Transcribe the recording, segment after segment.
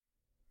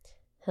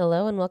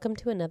Hello and welcome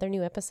to another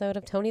new episode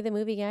of Tony the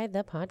Movie Guy,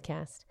 the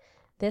podcast.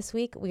 This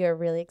week we are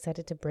really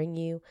excited to bring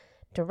you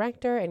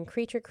director and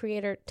creature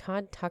creator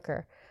Todd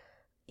Tucker.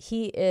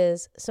 He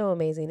is so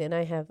amazing and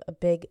I have a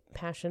big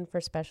passion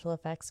for special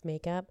effects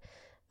makeup.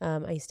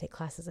 I used to take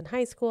classes in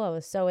high school. I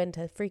was so into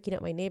freaking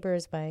out my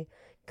neighbors by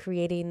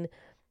creating,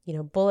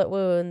 bullet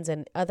wounds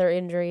and other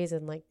injuries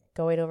and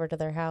going over to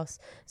their house.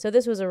 So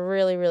this was a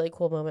really, really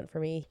cool moment for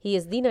me. He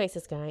is the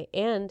nicest guy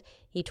and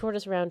he toured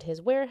us around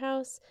his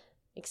warehouse.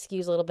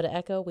 Excuse a little bit of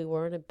echo. We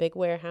were in a big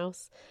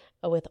warehouse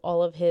with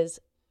all of his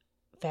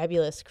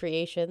fabulous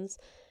creations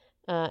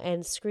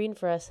and screened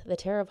for us The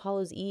Terror of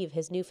Hallows' Eve,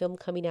 his new film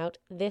coming out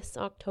this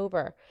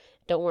October.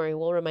 Don't worry,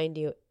 we'll remind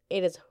you.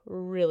 It is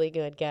really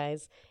good,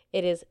 guys.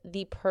 It is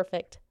the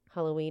perfect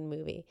Halloween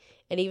movie.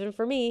 And even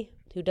for me,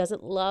 who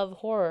doesn't love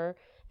horror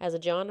as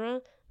a genre,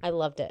 I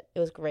loved it.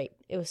 It was great.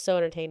 It was so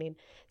entertaining.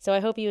 So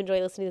I hope you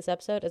enjoy listening to this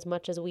episode as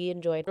much as we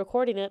enjoyed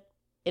recording it.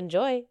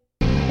 Enjoy!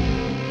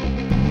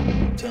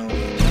 Tony.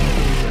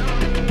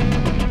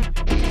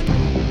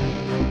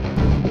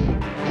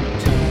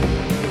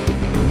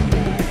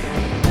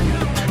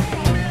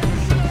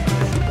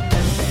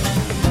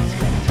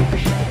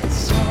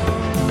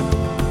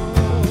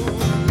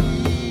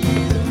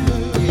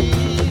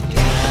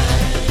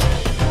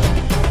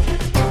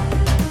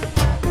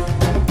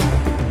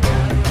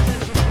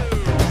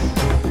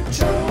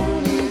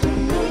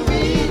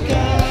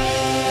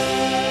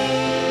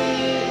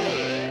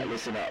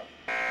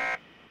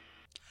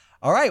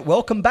 All right,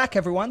 welcome back,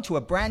 everyone, to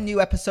a brand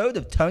new episode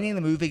of Tony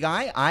the Movie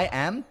Guy. I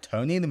am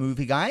Tony the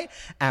Movie Guy,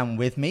 and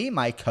with me,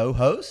 my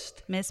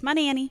co-host, Miss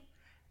Money Annie.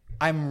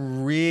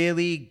 I'm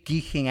really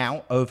geeking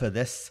out over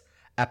this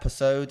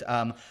episode.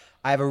 I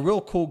have a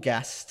real cool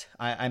guest.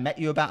 I met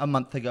you about a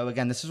month ago.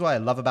 Again, this is what I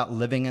love about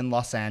living in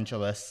Los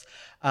Angeles.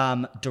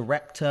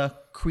 Director,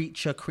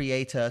 creature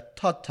creator,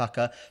 Todd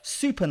Tucker.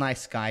 Super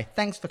nice guy.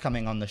 Thanks for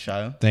coming on the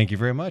show. Thank you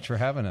very much for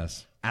having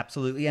us.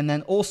 Absolutely. And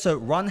then also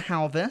Ron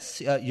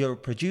Halvis, you're a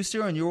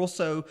producer and you're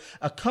also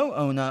a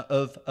co-owner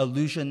of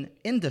Illusion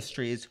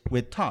Industries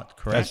with Todd,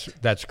 correct?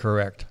 That's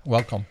correct.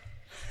 Welcome.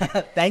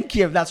 Thank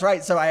you. That's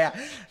right. So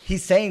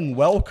he's saying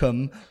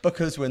welcome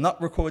because we're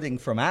not recording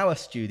from our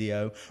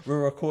studio.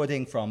 We're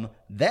recording from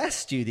their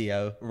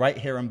studio right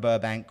here in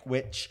Burbank,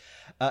 which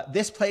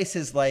this place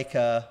is like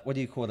what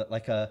do you call it?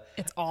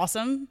 It's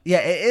awesome. Yeah,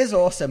 it is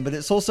awesome, but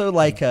it's also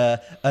like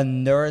a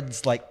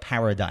nerd's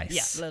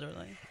paradise. Yeah,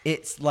 literally.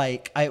 It's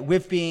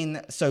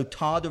so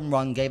Todd and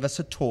Ron gave us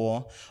a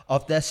tour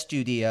of their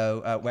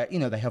studio where,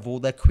 they have all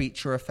their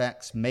creature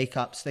effects,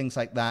 makeups, things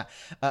like that.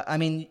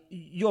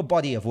 Your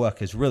body of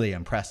work is really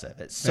impressive.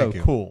 It's so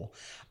cool.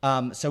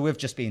 So we've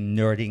just been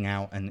nerding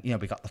out and,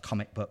 we got the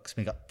comic books,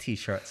 we got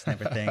t-shirts and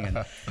everything.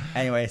 And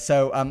anyway,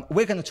 so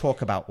we're going to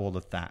talk about all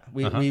of that.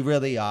 We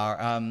really are.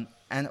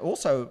 And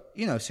also,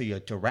 so you're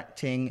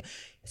directing.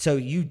 So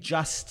you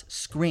just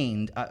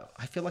screened,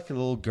 I feel like a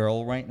little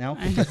girl right now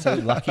because you're so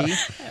lucky.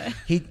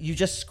 You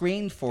just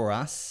screened for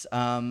us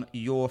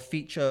your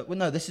feature. Well,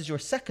 no, this is your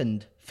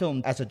second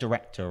film as a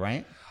director,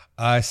 right?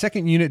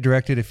 Second unit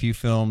directed a few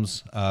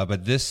films,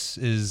 but this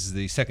is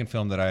the second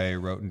film that I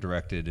wrote and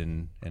directed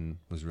and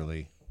was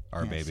really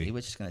our baby. See, we're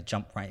just going to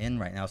jump right in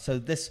right now. So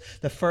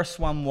the first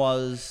one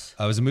was?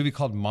 It was a movie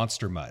called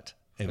Monster Mutt.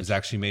 It was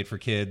actually made for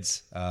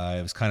kids.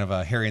 It was kind of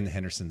a Harry and the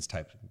Hendersons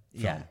type film.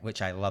 Yeah,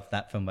 which I love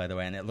that film, by the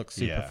way, and it looks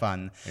super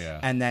fun.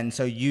 Yeah. And then,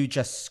 so you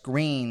just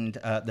screened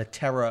The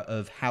Terror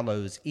of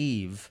Hallows'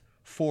 Eve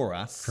for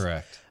us.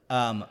 Correct.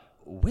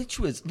 Which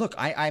was, look,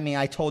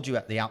 I told you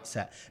at the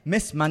outset,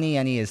 Miss Money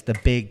Annie is the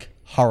big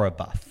horror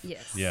buff.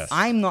 Yes.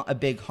 I'm not a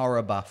big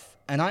horror buff.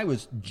 And I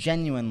was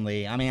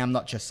genuinely, I'm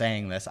not just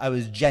saying this, I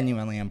was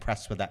genuinely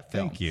impressed with that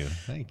film.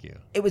 Thank you.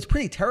 It was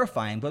pretty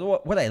terrifying,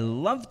 but what I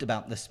loved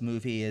about this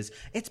movie is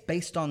it's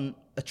based on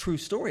a true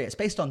story. It's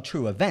based on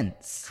true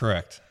events.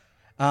 Correct.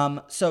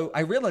 So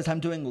I realize I'm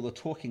doing all the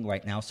talking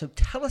right now. So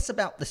tell us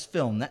about this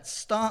film. Let's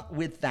start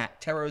with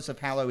that, Terrors of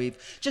Hallows'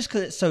 Eve, just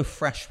because it's so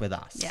fresh with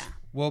us. Yeah.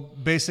 Well,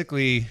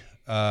 basically,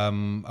 I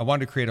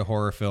wanted to create a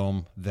horror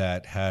film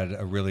that had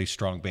a really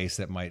strong base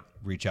that might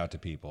reach out to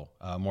people,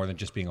 more than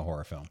just being a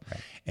horror film.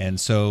 Right. And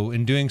so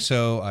in doing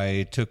so,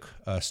 I took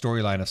a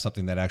storyline of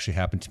something that actually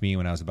happened to me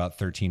when I was about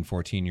 13,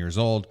 14 years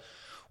old,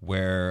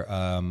 where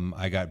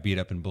I got beat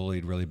up and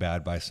bullied really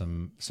bad by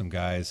some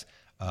guys.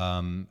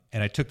 And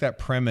I took that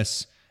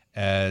premise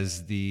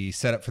as the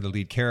setup for the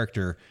lead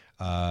character.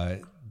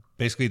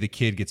 Basically, the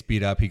kid gets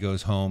beat up. He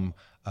goes home.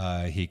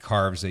 He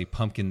carves a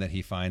pumpkin that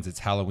he finds. It's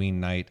Halloween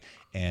night,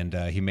 and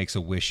he makes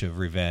a wish of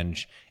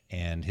revenge.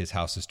 And his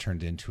house is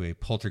turned into a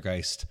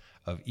poltergeist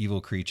of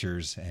evil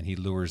creatures, and he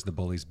lures the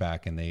bullies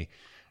back, and they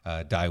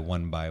die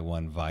one by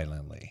one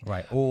violently.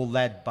 Right, all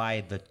led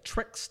by the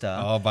trickster.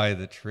 All by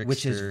the trickster.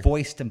 Which is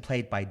voiced and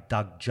played by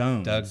Doug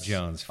Jones. Doug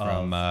Jones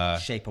from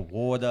Shape of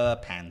Water,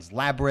 Pan's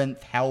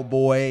Labyrinth,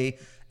 Hellboy,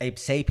 Ape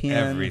Sapien.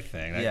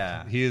 Everything.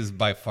 Yeah. He is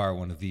by far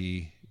one of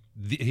the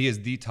he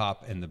is the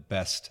top and the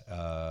best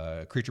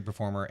creature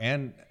performer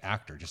and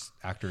actor, just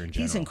actor in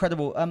general. He's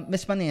incredible.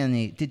 Miss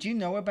Maniani, did you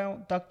know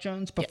about Doug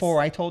Jones before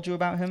I told you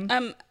about him?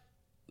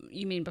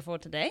 You mean before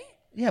today?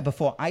 Yeah,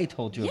 before I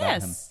told you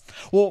about him. Yes.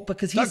 Well,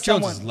 because he's Doug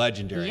Jones is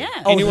legendary. Yeah.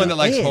 Anyone he that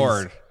likes is.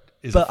 horror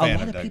is But a fan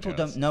lot of of Doug people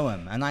Jones. don't know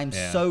him, and I'm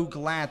so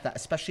glad that,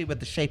 especially with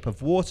The Shape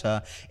of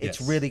Water, it's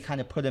Yes. really kind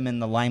of put him in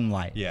the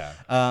limelight. Yeah.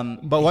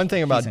 But one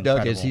thing about he's Doug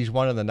is incredible. he's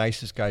one of the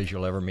nicest guys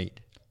you'll ever meet.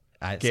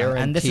 And this is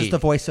Guaranteed. the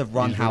voice of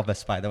Ron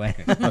Halvis, by the way.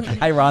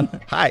 Hi,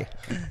 Ron. Hi.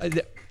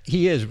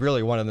 He is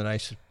really one of the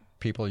nicest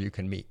people you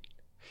can meet.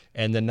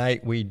 And the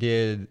night we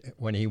did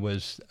when he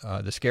was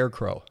the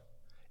Scarecrow,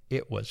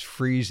 it was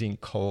freezing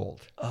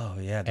cold. Oh,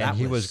 yeah. And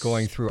he was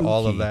going through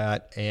all of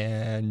that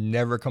and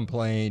never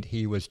complained.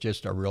 He was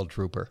just a real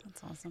trooper.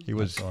 That's awesome. He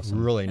was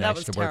really That nice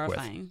was to work with.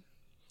 terrifying.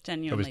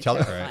 Genuinely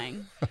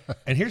terrifying. terrifying.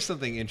 And here's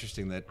something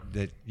interesting that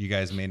you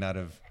guys may not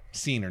have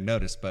seen or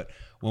noticed, but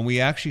when we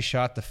actually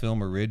shot the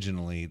film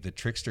originally, the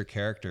trickster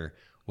character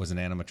was an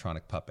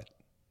animatronic puppet.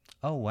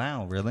 Oh,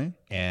 wow. Really?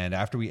 And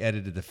after we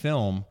edited the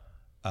film,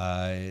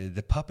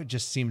 the puppet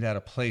just seemed out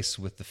of place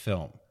with the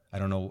film. I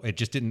don't know. It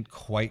just didn't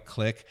quite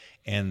click.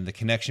 And the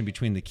connection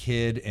between the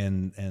kid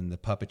and the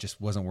puppet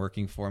just wasn't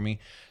working for me.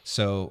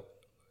 So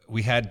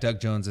we had Doug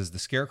Jones as the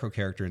Scarecrow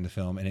character in the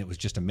film, and it was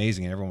just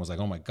amazing. And everyone was like,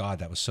 oh my God,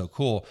 that was so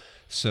cool.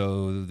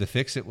 So the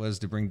fix-it was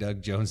to bring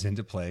Doug Jones in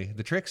to play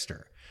the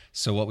trickster.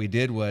 So what we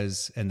did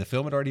was, and the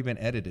film had already been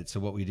edited, so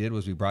what we did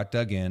was we brought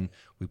Doug in,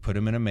 we put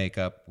him in a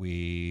makeup,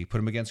 we put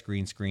him against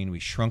green screen, we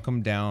shrunk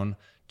him down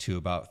to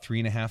about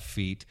 3.5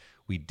 feet.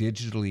 We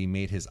digitally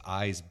made his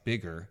eyes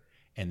bigger,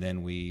 and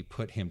then we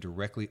put him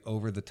directly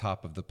over the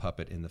top of the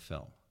puppet in the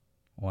film.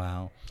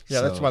 Wow.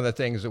 Yeah, that's So- one of the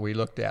things that we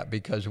looked at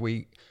because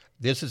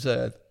this is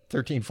a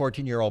 13,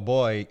 14-year-old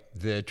boy.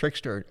 The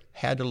trickster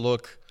had to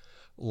look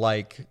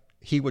like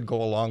he would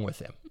go along with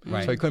him.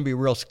 Right. So he couldn't be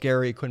real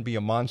scary. He couldn't be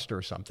a monster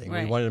or something.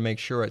 Right. We wanted to make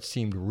sure it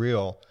seemed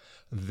real,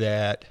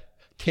 that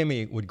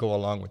Timmy would go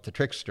along with the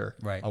trickster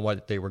Right. on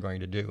what they were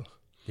going to do.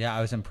 Yeah, I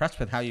was impressed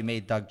with how you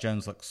made Doug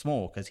Jones look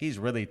small because he's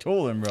really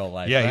tall in real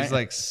life. Yeah, right? he's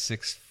like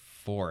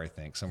 6'4", I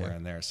think, somewhere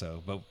in there.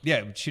 So, but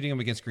yeah, shooting him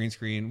against green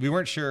screen, we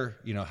weren't sure,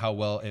 how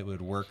well it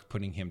would work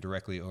putting him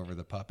directly over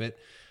the puppet.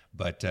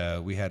 But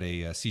we had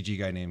a CG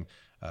guy named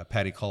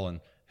Patty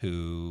Cullen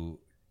who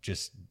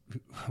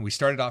we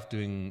started off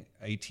doing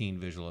 18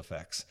 visual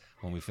effects.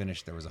 When we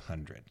finished, there was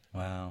 100.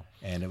 Wow.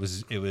 And it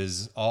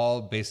was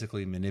all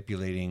basically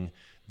manipulating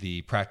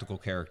the practical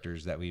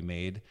characters that we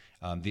made.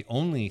 The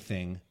only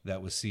thing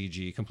that was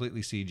CG,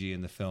 completely CG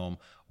in the film,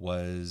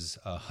 was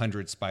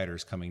 100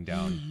 spiders coming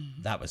down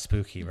That was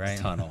spooky, right?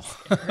 the tunnel.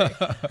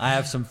 I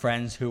have some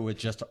friends who would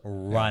just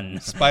run.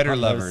 Spider on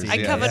those lovers. scenes. I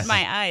Yeah. covered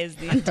my eyes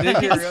the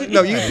entire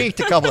No, you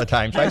peeked a couple of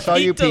times. I saw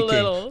you peeked a peeking.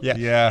 little. Yeah.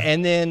 Yeah.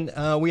 And then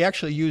we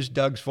actually used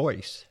Doug's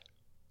voice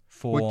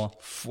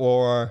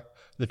for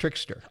the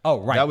trickster. Oh,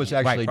 right. That was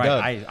actually right.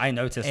 Doug. I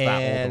noticed that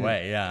all And the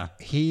way, yeah.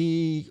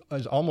 He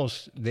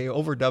was they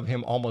overdubbed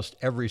him almost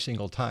every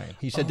single time.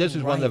 He said this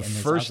is one of right, the and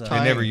his first other-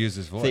 times They never used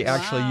his voice. They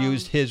actually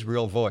used his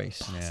real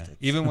voice. Yeah.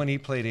 Even when he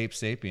played Ape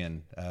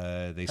Sapien,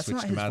 they That's switched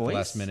not him his out at the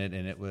last voice? minute,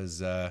 and it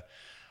was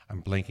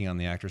I'm blanking on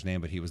the actor's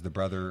name, but he was the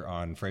brother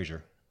on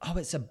Frasier. Oh,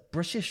 it's a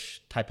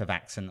British type of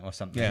accent or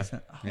something, Yeah. isn't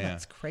it? Oh, Yeah.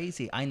 that's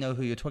crazy. I know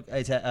who you're talking.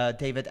 Is it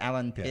David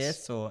Allen Yes.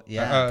 Pierce or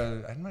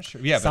yeah, I'm not sure.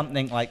 Yeah,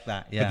 something like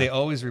that. Yeah. But they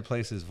always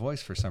replace his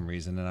voice for some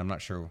reason, and I'm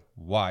not sure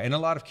why. And a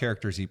lot of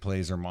characters he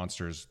plays are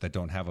monsters that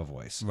don't have a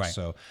voice. Right.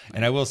 So,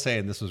 and I will say,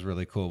 and this was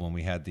really cool, when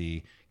we had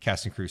the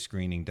cast and crew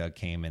screening, Doug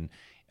came and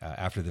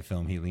after the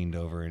film, he leaned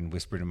over and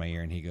whispered in my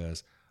ear, and he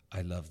goes,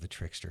 "I love the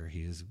trickster.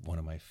 He is one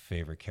of my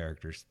favorite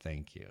characters.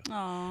 Thank you."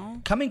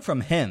 Coming from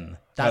him,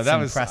 that's that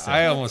was impressive.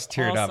 I almost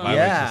teared up. Awesome. I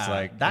Yeah, was just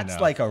like, that's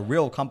like a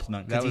real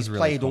compliment That because was he's really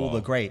played all cool.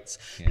 the greats.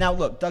 Now,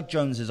 look, Doug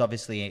Jones is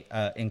obviously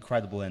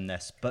incredible in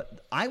this,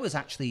 but I was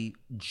actually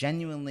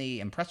genuinely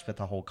impressed with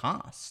the whole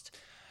cast.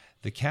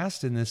 the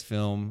cast in this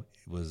film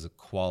was a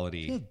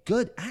quality. They're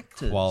good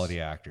actors. Quality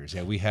actors.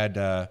 Yeah, we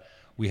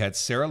had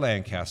Sarah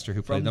Lancaster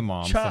who played From the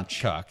mom Chuck. from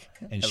Chuck,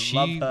 and I she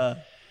love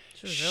her.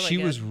 she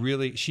was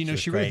really she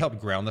really great. helped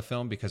ground the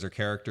film because her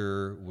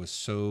character was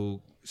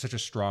such a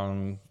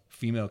strong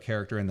female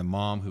character, and the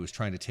mom who was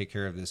trying to take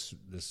care of this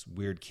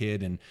weird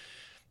kid, and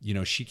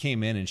she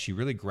came in and she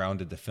really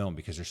grounded the film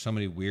because there's so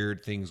many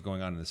weird things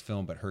going on in this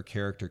film, but her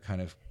character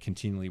kind of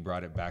continually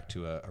brought it back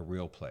to a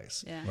real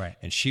place. Yeah. Right.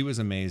 And she was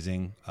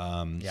amazing.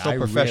 Yeah, So I really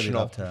professional.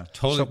 loved her.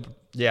 Totally.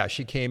 Yeah,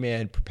 she came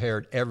in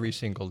prepared every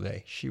single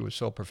day. She was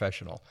so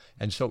professional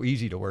and so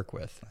easy to work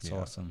with. That's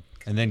awesome.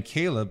 And then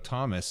Caleb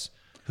Thomas,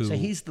 who So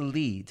he's the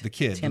lead. the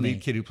kid, Timmy. the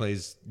lead kid who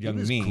plays young He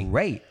was me.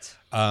 great.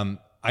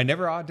 I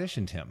never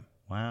auditioned him.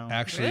 Wow.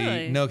 Actually,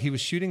 Really? no, he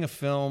was shooting a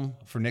film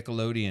for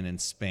Nickelodeon in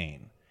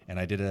Spain, and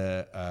I did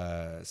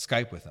a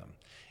Skype with him,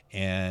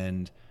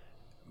 and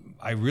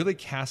I really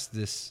cast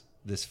this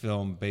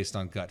film based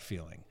on gut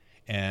feeling,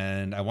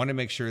 and I wanted to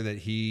make sure that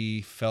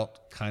he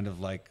felt kind of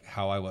like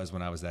how I was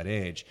when I was that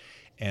age,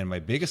 and my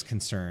biggest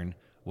concern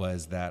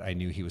was that I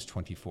knew he was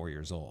 24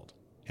 years old.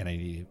 and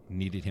I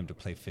needed him to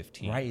play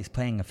 15. Right, he's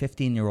playing a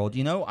 15-year-old.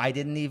 You know, I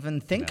didn't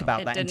even think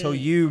about It that until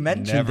didn't- you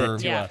mentioned Never. it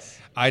to Yeah. us.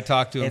 I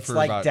talked to him It's for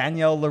like about...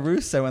 Danielle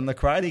LaRusso and The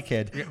Karate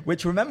Kid,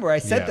 which, remember, I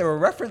said Yeah. there were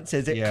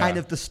references. It Yeah. kind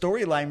of, the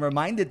storyline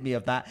reminded me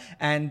of that.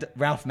 And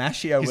Ralph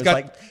Macchio was got-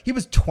 like, he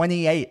was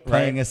 28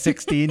 playing a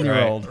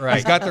 16-year-old. Right.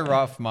 He's got the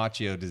Ralph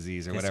Macchio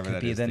disease or This whatever could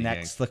that be is. the thing.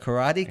 next The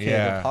Karate Kid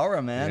of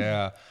horror, man.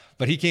 Yeah.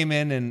 But he came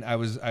in, and I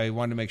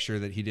wanted to make sure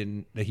that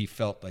he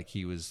felt like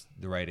he was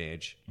the right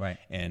age. Right.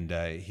 And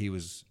he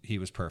was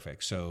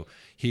perfect. So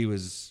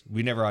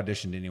we never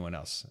auditioned anyone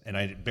else. And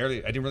I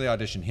didn't really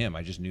audition him.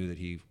 I just knew that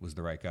he was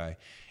the right guy.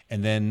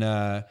 And then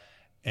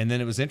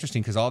it was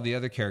interesting because all the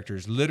other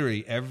characters,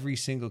 literally every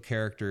single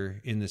character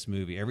in this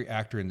movie, every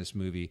actor in this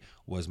movie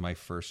was my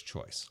first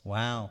choice.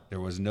 Wow. There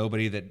was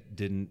nobody that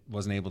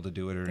wasn't able to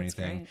do it or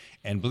anything. great.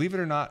 And believe it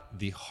or not,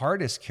 the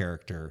hardest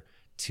character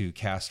to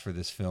cast for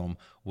this film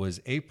was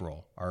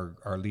April,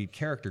 our lead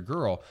character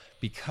girl,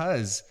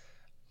 because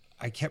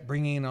I kept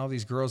bringing in all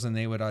these girls and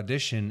they would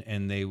audition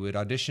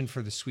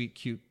for the sweet,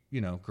 cute,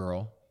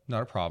 girl.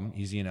 Not a problem,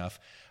 easy enough.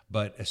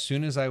 But as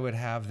soon as I would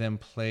have them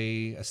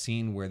play a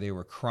scene where they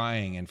were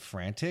crying and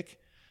frantic,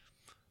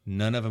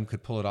 none of them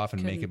could pull it off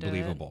and make it Couldn't do it.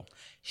 believable.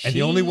 And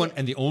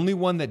the only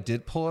one that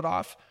did pull it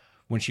off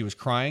when she was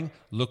crying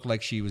looked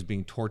like she was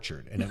being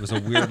tortured, and it was a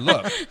weird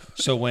look.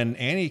 So when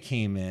Annie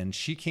came in,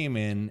 she came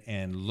in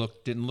and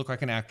didn't look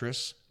like an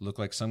actress, looked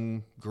like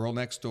some girl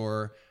next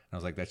door. And I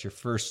was like, that's your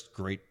first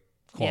great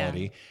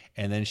quality. Yeah.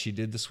 And then she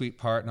did the sweet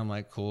part, and I'm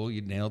like, cool, you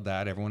nailed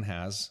that. Everyone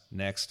has.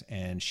 Next.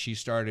 And she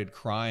started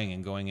crying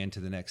and going into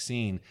the next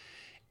scene.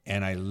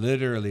 And I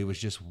literally was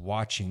just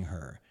watching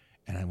her.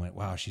 And I went,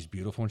 wow, she's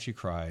beautiful when she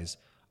cries.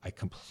 I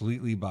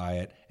completely buy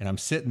it. And I'm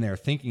sitting there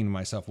thinking to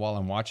myself while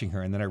I'm watching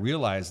her. And then I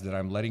realized that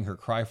I'm letting her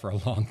cry for a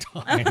long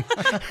time.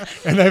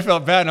 And I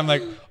felt bad. And I'm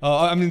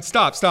like,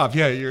 stop.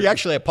 Yeah. You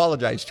actually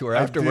apologized to her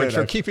afterwards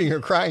for keeping her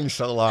crying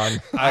so long.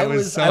 I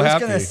was so I was happy.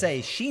 going to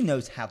say, she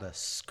knows how to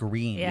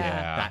scream,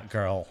 Yeah. that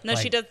girl. No,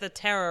 she Like, does the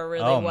terror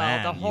really Oh, well.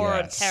 man, The horror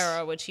yes.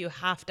 terror, which you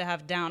have to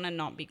have down and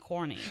not be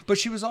corny. But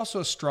she was also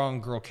a strong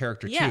girl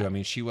character too. Yeah. I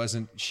mean, she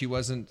wasn't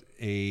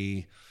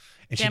a...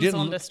 And Damsel she didn't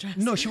in look- distress.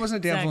 No, she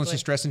wasn't a damsel in Exactly.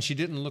 distress, and she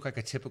didn't look like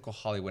a typical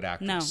Hollywood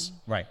actress.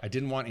 No. Right. I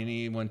didn't want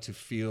anyone to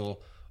feel.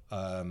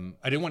 I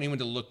didn't want anyone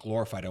to look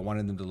glorified. I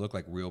wanted them to look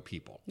like real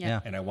people. Yeah.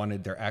 And I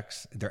wanted their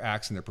acts and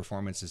their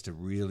performances to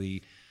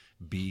really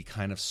be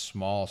kind of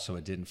small, so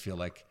it didn't feel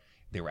like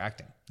they were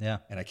acting. Yeah.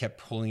 And I kept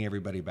pulling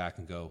everybody back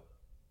and go,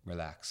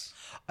 relax.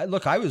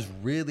 Look, I was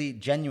really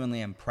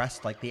genuinely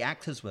impressed. Like, the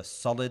actors were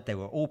solid. They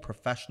were all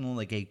professional.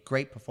 They gave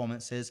great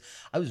performances.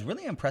 I was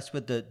really impressed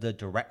with the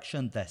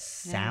direction. The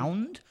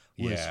sound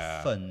was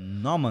Yeah.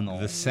 phenomenal.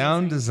 The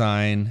sound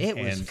design. It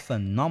was and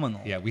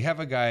phenomenal. Yeah, we have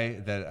a guy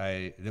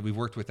that we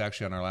worked with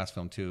actually on our last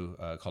film too,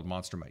 called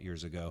Monster Mutt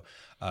years ago.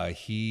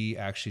 He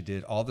actually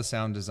did all the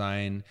sound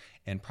design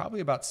and probably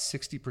about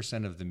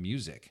 60% of the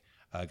music.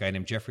 A guy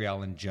named Jeffrey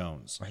Allen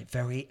Jones. Right,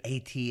 very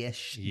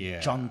 80-ish, Yeah.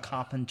 John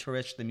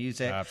Carpenter-ish, the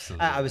music.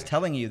 Absolutely. I was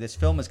telling you, this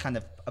film is kind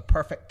of a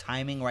perfect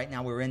timing. Right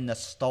now we're in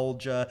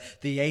nostalgia.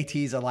 The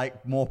 80s are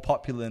like more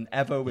popular than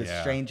ever with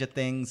Yeah. Stranger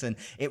Things. And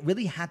it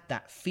really had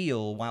that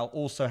feel while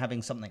also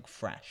having something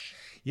fresh.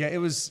 Yeah, it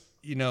was,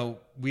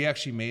 we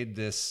actually made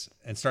this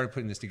and started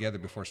putting this together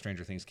before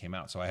Stranger Things came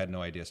out. So I had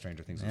no idea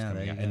Stranger Things was Yeah,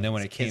 coming there out. you And go. then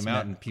when it It's came out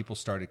kismet. and people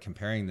started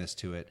comparing this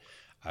to it,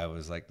 I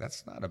was like,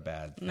 that's not a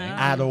bad thing. No.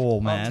 At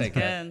all, man. take it.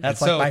 Good.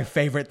 That's And like so- my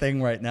favorite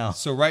thing right now.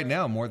 So right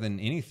now, more than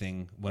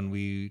anything, when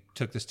we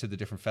took this to the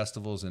different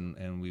festivals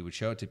and we would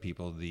show it to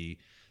people, the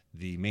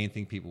main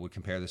thing people would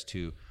compare this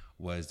to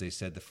was they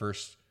said the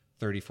first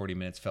 30, 40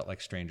 minutes felt like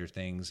Stranger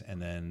Things,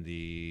 and then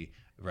the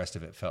rest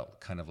of it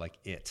felt kind of like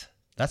It.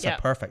 That's Yeah.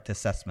 a perfect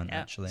assessment, Yeah.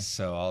 actually.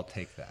 So I'll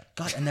take that.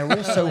 God, and they're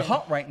all so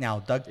hot right now.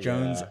 Doug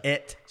Jones,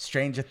 It,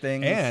 Stranger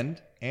Things.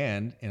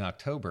 And in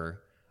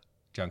October,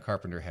 John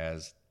Carpenter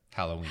has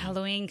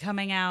Halloween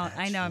coming out.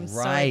 I know. I'm so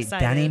right.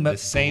 excited. Danny The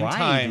same McBride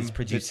time, is The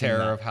producing Terror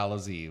that. of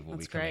Hallows Eve will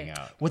That's be coming great.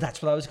 out. Well, that's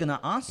what I was going to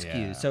ask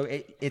Yeah. you. So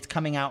it's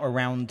coming out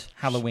around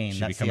Halloween. Should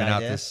be That's coming the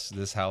out idea?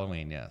 this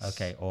Halloween, yes.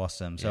 Okay,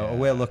 awesome. So Yeah.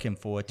 we're looking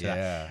forward to Yeah.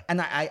 that. And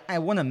I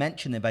want to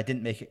mention, if I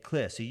didn't make it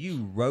clear, so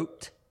you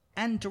wrote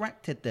and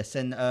directed this,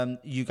 and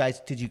you guys,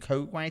 did you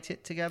co-write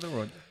it together,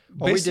 or?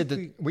 Well,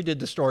 Basically- we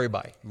did the story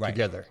by Right.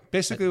 together.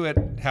 Basically, what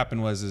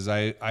happened was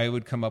I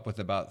would come up with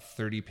about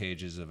 30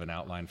 pages of an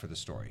outline for the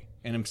story.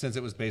 And since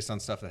it was based on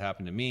stuff that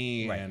happened to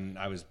me, Right. and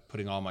I was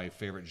putting all my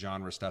favorite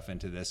genre stuff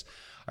into this,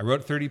 I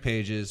wrote 30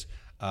 pages.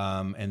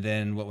 And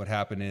then what would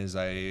happen is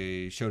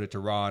I showed it to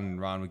Ron,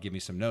 and Ron would give me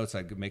some notes.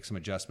 I'd make some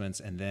adjustments.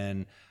 And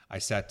then I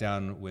sat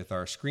down with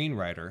our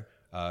screenwriter,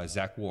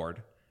 Zach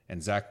Ward.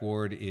 And Zach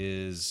Ward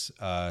is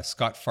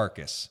Scott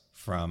Farkas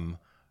from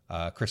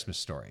Christmas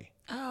Story.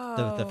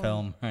 The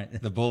film, right?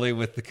 The bully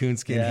with the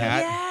coonskin Yeah. hat.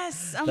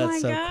 Yes. Oh That's my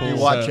so god. cool. You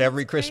So- watch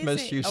every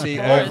Christmas, crazy. you Of see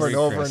course. over and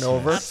over and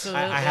over.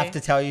 Absolutely. I have to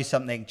tell you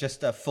something.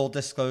 Just a full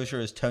disclosure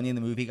as Tony the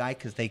Movie Guy,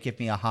 because they give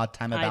me a hard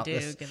time I about do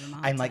this. give them a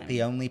hard I'm like time.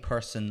 the only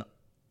person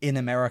in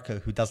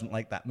America who doesn't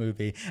like that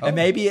movie, and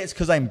maybe it's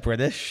because I'm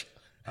British.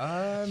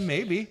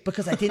 Maybe.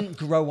 Because I didn't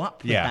grow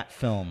up with Yeah. that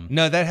film.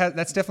 No,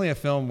 that's definitely a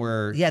film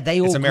where Yeah, they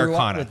all it's grew up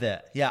Americana. with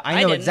it. Yeah, I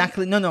I know didn't.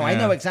 exactly. No, I Yeah.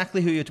 know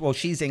exactly who you're. Well,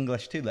 she's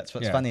English too. That's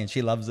what's Yeah. funny, and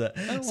she loves it.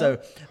 So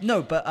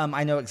no, but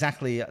I know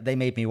exactly. They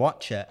made me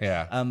watch it.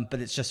 Yeah.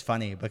 But it's just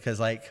funny because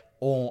like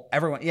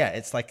everyone. Yeah,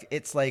 it's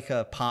like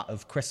a part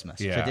of Christmas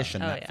Yeah.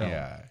 tradition. Oh, that yeah. film.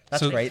 Yeah.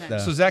 That's great though.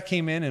 So Zach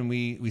came in and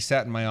we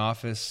sat in my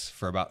office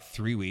for about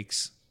 3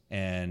 weeks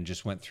and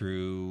just went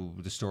through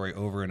the story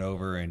over and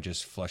over and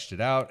just flushed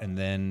it out. And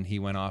then he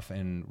went off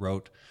and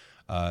wrote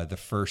the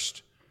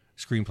first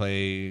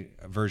screenplay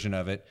version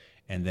of it.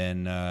 And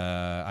then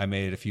I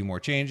made a few more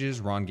changes.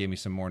 Ron gave me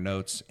some more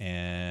notes,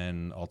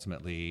 and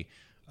ultimately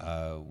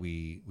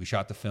we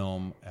shot the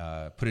film,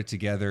 put it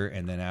together,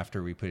 and then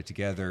after we put it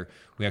together,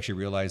 we actually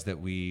realized that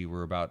we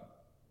were about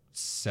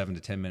 7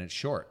 to 10 minutes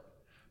short.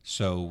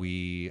 So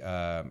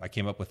I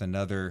came up with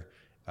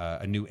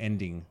a new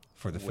ending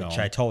for the film. Which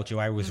I told you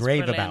I was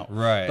rave brilliant. about.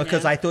 Right.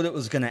 Because Yeah. I thought it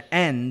was going to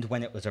end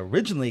when it was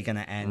originally going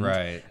to end.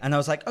 Right. And I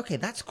was like, okay,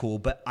 that's cool.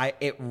 But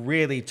it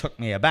really took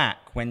me aback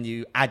when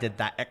you added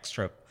that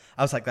extra.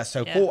 I was like, that's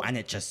so Yeah. cool. And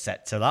it just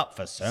sets it up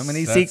for so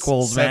many Sets-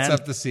 sequels, man. Sets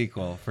up the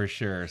sequel for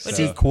sure. So,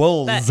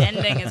 Sequels. That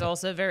ending is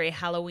also very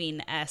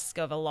Halloween-esque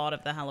of a lot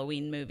of the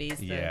Halloween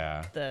movies.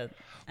 Yeah.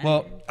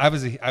 Well,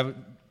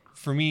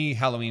 for me,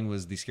 Halloween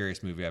was the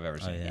scariest movie I've ever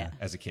seen yeah.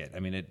 as a kid. I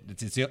mean,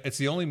 it's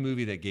the only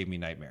movie that gave me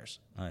nightmares.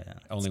 Oh, yeah.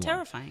 Only one.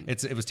 terrifying.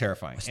 It was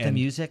terrifying. What's the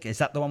music? Is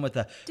that the one with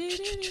the?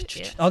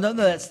 Yeah. Oh no,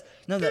 that's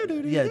no, that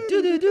yeah.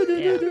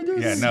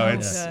 Yeah,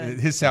 no, So good.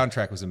 his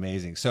soundtrack was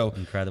amazing. So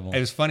Incredible. It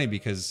was funny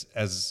because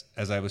as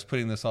I was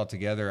putting this all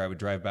together, I would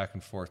drive back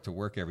and forth to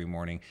work every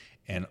morning,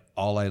 and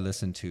all I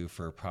listened to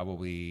for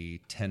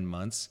probably 10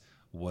 months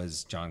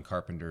was John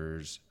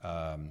Carpenter's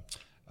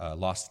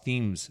Lost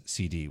Themes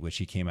CD, which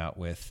he came out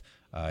with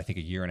I think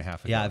a year and a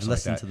half ago. Yeah, I've something like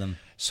listened that. to them.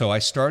 So I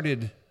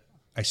started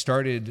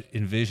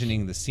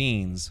envisioning the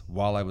scenes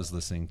while I was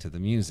listening to the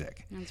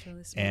music. That's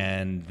really smart.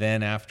 And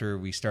then after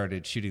we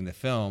started shooting the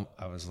film,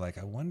 I was like,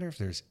 I wonder if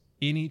there's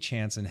any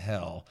chance in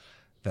hell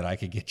that I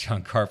could get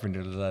John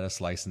Carpenter to let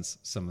us license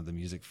some of the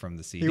music from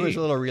the CD. He was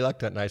a little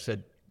reluctant, and I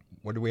said,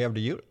 what do we have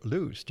to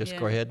lose? Just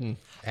go Yeah. ahead and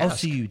Oh, ask.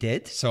 so you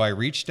did? So I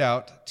reached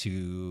out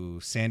to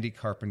Sandy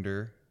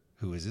Carpenter,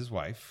 who is his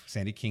wife,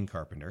 Sandy King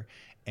Carpenter,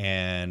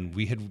 and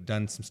we had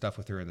done some stuff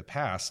with her in the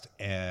past.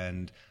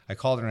 And I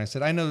called her and I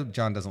said, I know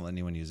John doesn't let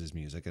anyone use his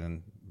music,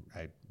 and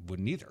I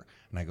wouldn't either.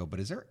 And I go, but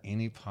is there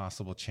any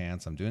possible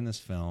chance I'm doing this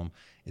film?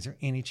 Is there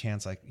any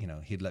chance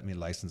he'd let me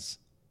license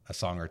a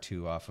song or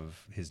two off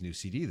of his new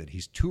CD that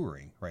he's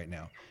touring right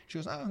now? She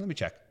goes, let me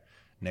check.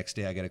 Next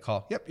day I get a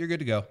call. Yep, you're good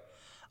to go.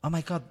 Oh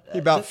my God. He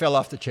about fell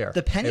off the chair.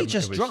 The penny It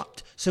just was-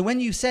 dropped. So when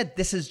you said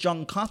this is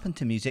John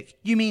Carpenter music,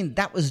 you mean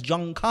that was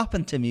John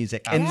Carpenter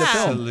music in the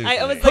film? Absolutely.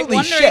 I was like Holy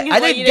wondering shit, why I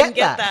didn't you get didn't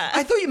get that. that.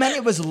 I thought you meant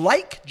it was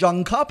like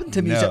John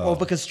Carpenter music. No. Well,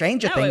 because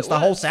Stranger No, Things, it the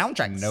whole was.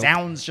 soundtrack Nope.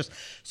 sounds just...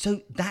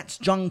 So that's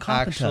John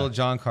Carpenter. Actual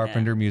John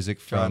Carpenter music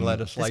from John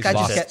let us This license guy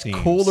just Lost gets Themes.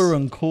 cooler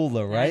and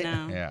cooler, right?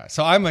 I know. Yeah.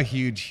 So I'm a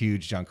huge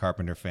John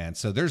Carpenter fan.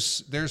 So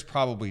there's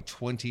probably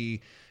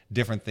 20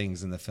 different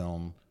things in the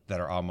film that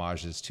are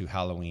homages to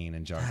Halloween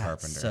and John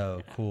Carpenter.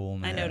 So cool,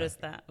 man. I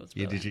noticed that. It was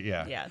Yeah, brilliant. did you?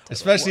 Yeah. Yeah. Totally.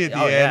 Especially at the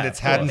Oh, end, yeah, it's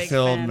of course.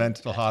 Haddonfield Big fan.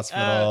 Mental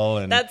Hospital,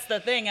 and That's the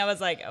thing. I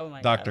was like, oh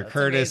my god. Dr. that's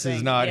Curtis is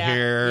amazing. not Yeah,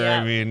 here.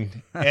 yeah. I mean,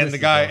 and the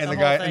guy, and The the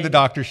whole guy, and the thing.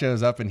 doctor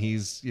shows up, and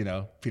he's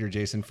Peter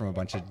Jason from a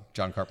bunch of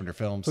John Carpenter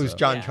films. Who's so-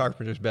 John Yeah.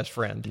 Carpenter's best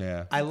friend.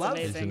 Yeah. I love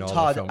amazing. In all the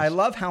Todd. films. I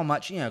love how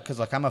much because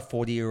like I'm a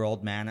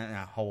 40-year-old man. I don't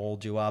know how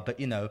old you are, but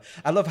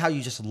I love how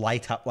you just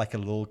light up like a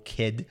little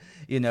kid.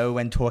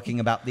 When talking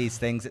about these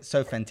things, it's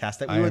so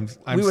fantastic. I'm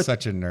we were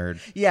such a nerd.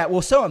 Yeah,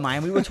 well, so am I.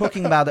 And we were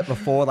talking about it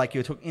before, like you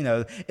were talking,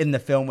 in the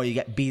film where you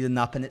get beaten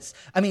up, and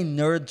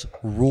nerds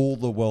rule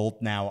the world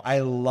now. I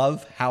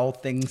love how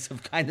things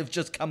have kind of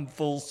just come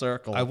full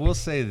circle. I will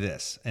say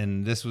this,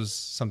 and this was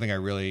something I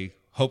really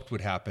hoped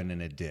would happen,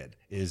 and it did,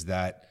 is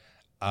that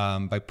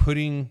by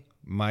putting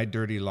my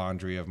dirty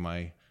laundry of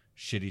my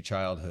shitty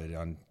childhood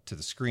onto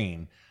the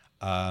screen,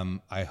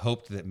 I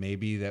hoped that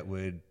maybe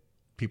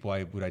people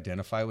would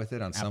identify with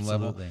it on some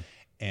level. Absolutely.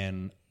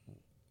 And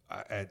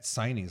at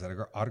signings,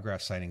 at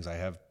autograph signings,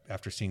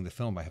 after seeing the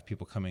film, I have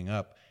people coming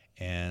up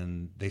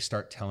and they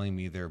start telling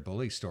me their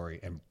bully story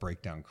and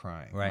break down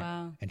crying. Right.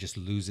 Wow. And just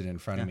lose it in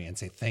front of me and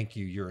say, thank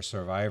you, you're a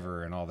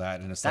survivor and all that.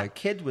 And it's That like,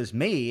 kid was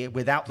me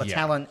without the Yeah.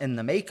 talent in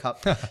the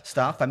makeup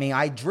stuff.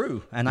 I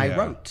drew and I Yeah.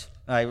 wrote.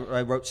 I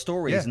wrote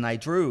stories Yeah. and I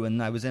drew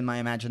and I was in my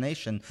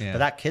imagination. Yeah. But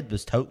that kid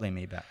was totally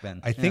me back then.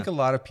 I think a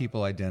lot of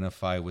people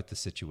identify with the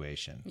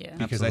situation. Yeah.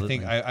 Because I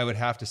think Absolutely. I would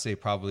have to say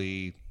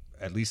probably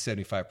at least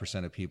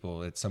 75% of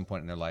people at some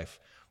point in their life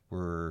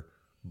were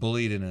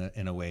bullied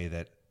in a way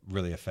that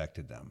really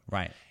affected them.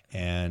 Right.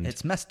 And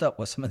It's messed up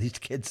what some of these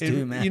kids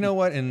do, man. you know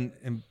what?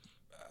 And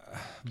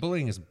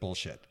bullying is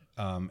bullshit.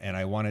 And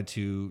I wanted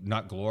to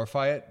not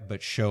glorify it,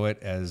 but show it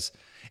as,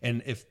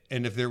 and if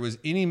there was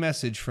any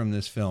message from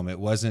this film, it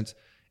wasn't,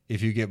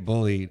 if you get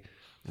bullied,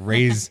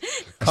 raise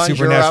a Conjure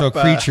supernatural up,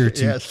 creature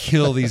to yes.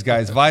 kill these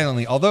guys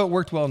violently. Although it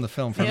worked well in the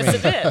film for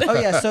Yes, me. it did. Oh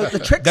yeah, so the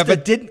trickster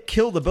but- didn't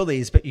kill the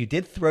bullies, but you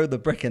did throw the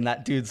brick in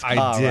that dude's I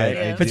car, did,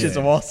 right? I Which is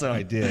did. awesome.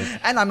 I did.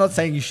 And I'm not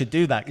saying you should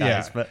do that,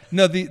 guys, but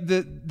no,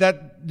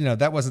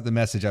 that wasn't the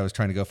message I was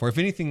trying to go for. If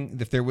anything,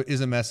 if there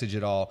is a message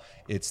at all,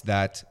 it's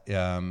that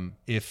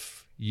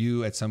if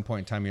you at some point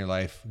in time in your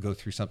life go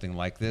through something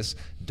like this,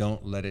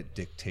 don't let it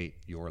dictate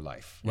your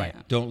life. Right.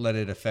 Don't let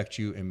it affect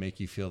you and make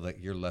you feel that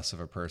you're less of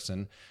a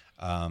person.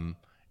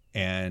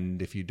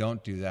 And if you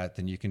don't do that,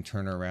 then you can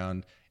turn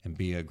around and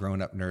be a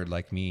grown-up nerd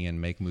like me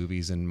and make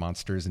movies and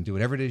monsters and do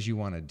whatever it is you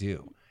want to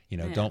do.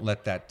 Don't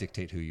let that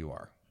dictate who you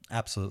are.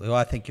 absolutely. Well,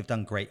 I think you've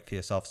done great for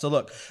yourself. So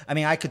look, I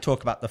mean, I could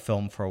talk about the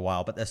film for a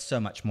while, but there's so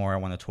much more I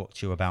want to talk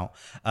to you about.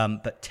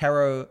 But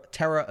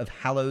Terror of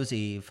Hallows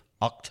Eve,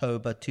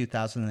 October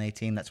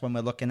 2018. That's when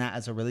we're looking at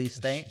as a release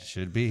date.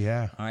 Should be,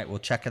 yeah. All right, well,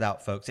 check it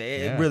out, folks.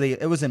 It Yeah. really,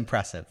 it was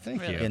impressive.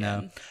 Thank Really you. You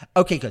know.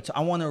 Okay, good. So I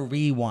want to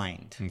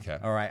rewind. Okay.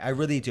 All right, I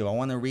really do. I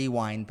want to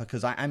rewind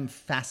because I'm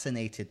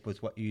fascinated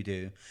with what you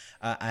do.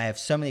 I have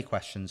so many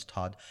questions,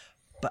 Todd.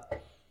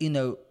 But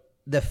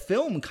the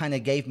film kind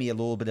of gave me a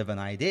little bit of an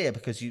idea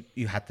because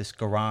you had this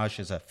garage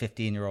as a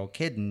 15-year-old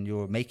kid and you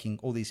were making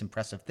all these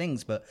impressive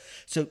things. But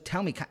so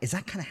tell me, is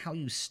that kind of how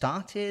you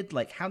started?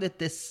 Like, how did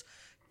this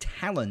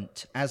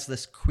talent as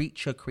this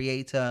creature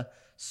creator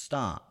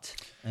start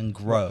and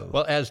grow?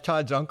 Well, as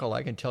Todd's uncle,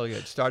 I can tell you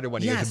it started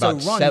when he Yeah, was so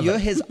about Ron, 7. you're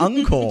his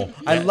uncle.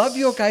 I love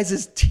your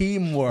guys'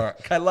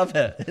 teamwork. I love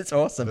it. It's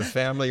awesome. The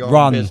family-owned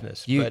Ron,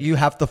 business. but you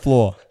have the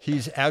floor.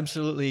 he's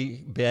absolutely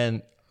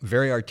been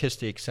very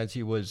artistic since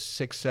he was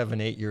 6,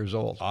 7, 8 years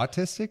old.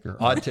 Autistic or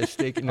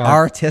Autistic. No,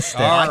 Artistic.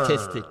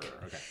 Artistic.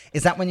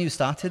 Is that when you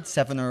started,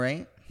 7 or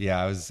 8?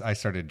 Yeah, I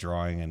started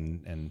drawing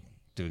and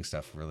doing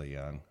stuff really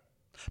young.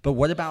 But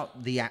what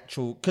about the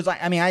actual? Because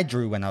I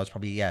drew when I was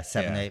probably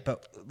 7, Yeah. 8.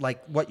 But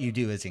like what you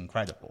do is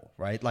incredible,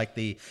 right? Like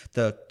the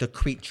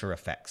creature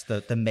effects,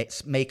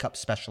 the makeup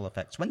special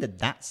effects. When did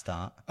that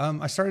start?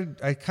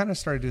 I kind of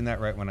started doing that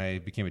right when I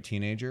became a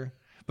teenager.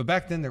 But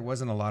back then there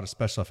wasn't a lot of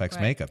special effects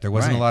makeup. There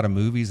wasn't Right. a lot of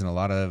movies and a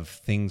lot of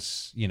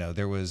things.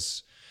 There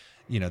was,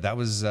 that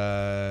was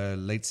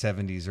late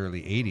 70s,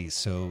 early 80s.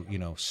 So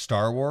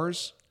Star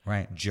Wars,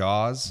 Right.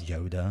 Jaws,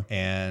 Yoda.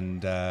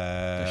 and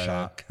the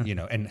Shark.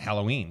 and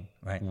Halloween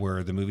Right.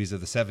 were the movies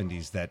of the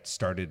 70s that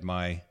started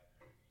my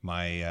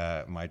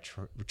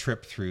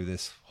trip through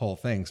this whole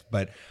thing.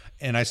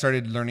 And I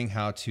started learning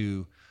how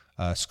to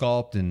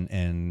sculpt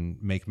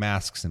and make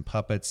masks and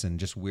puppets and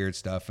just weird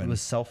stuff. It And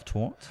was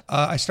self-taught.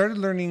 I started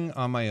learning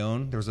on my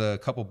own. There was a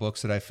couple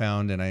books that I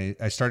found, and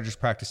I started just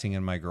practicing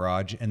in my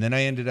garage. And then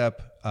I ended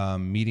up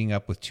meeting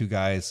up with two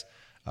guys.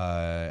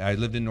 I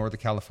lived in Northern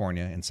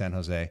California in San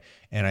Jose,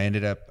 and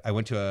I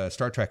went to a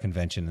Star Trek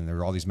convention, and there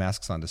were all these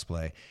masks on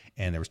display,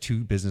 and there was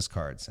 2 business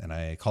cards. And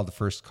I called the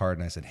first card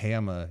and I said, "Hey,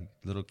 I'm a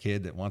little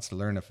kid that wants to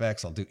learn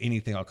effects. I'll do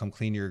anything. I'll come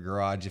clean your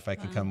garage if I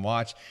can come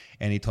watch."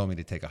 And he told me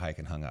to take a hike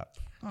and hung up.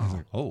 I was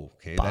like, "Oh,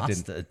 okay,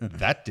 bastard.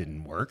 that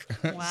didn't work."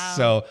 Wow.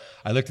 So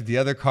I looked at the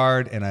other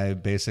card and I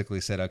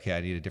basically said, "Okay,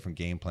 I need a different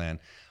game plan."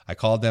 I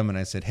called them and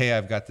I said, "Hey,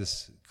 I've got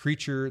this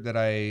creature that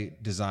I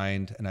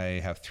designed and I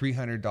have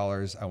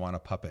 $300. I want a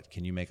puppet.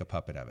 Can you make a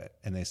puppet of it?"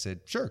 And they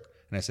said, "Sure."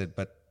 And I said,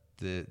 "But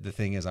the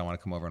thing is, I want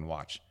to come over and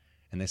watch."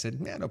 And they said,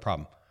 "Yeah, no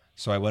problem."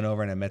 So I went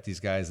over and I met these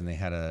guys, and they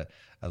had a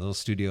little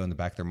studio in the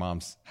back of their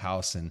mom's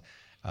house, and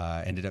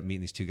ended up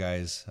meeting these 2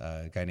 guys,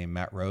 a guy named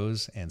Matt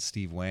Rose and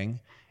Steve Wang.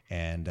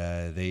 And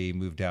they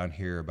moved down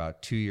here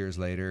about 2 years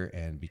later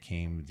and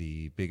became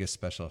the biggest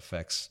special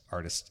effects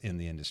artist in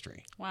the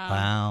industry.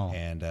 Wow.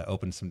 And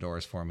opened some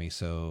doors for me.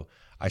 So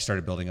I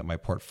started building up my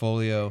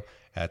portfolio.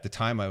 At the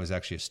time, I was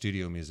actually a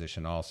studio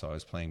musician also. I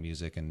was playing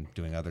music and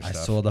doing other I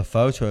stuff. saw the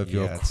photo of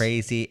your Yeah, it's-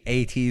 crazy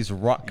 80s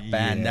rock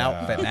band Yeah.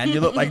 outfit, man.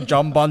 You look like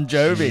John Bon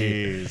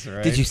Jovi. Jeez,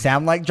 right? Did you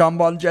sound like John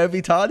Bon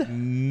Jovi, Todd?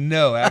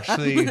 No,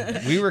 actually,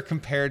 we were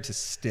compared to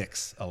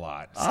Styx a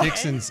lot.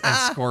 Styx and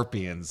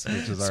Scorpions,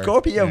 which is our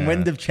Scorpion, yeah.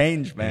 Wind of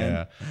Change,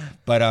 man. Yeah.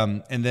 But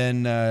and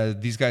then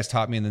these guys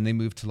taught me, and then they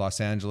moved to Los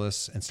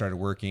Angeles and started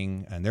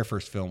working. And their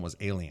first film was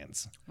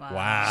Aliens.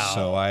 Wow.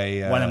 So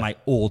I One of my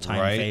all-time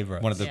right?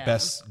 favorites. One of the Yeah.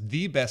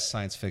 best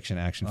science fiction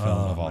action film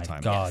of all my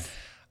time. God.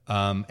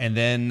 And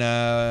then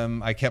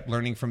I kept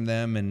learning from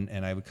them,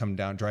 and I would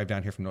drive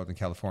down here from Northern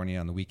California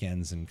on the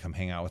weekends and come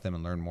hang out with them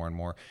and learn more and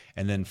more.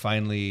 And then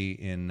finally,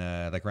 in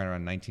right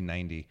around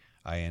 1990,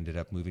 I ended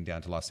up moving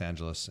down to Los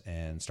Angeles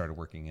and started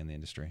working in the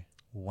industry.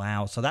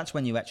 Wow. So that's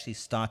when you actually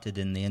started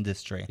in the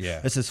industry. Yeah.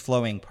 This is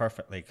flowing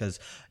perfectly because,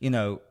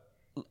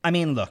 I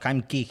mean, look,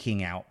 I'm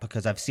geeking out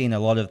because I've seen a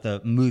lot of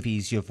the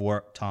movies you've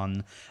worked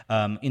on.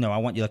 I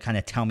want you to kind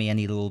of tell me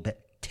any little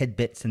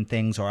tidbits and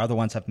things or other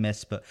ones I've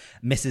missed, but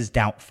Mrs.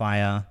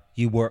 Doubtfire,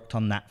 you worked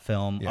on that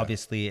film. Yeah.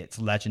 Obviously, it's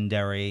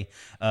legendary.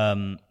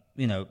 Robin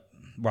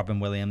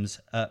Williams,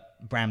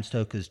 Bram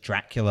Stoker's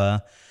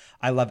Dracula.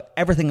 I love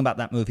everything about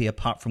that movie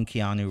apart from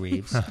Keanu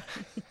Reeves.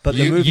 But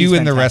the You movie's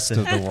and the rest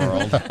fantastic. of the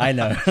world. I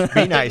know.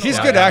 Be nice. He's a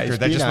now, good guys. actor.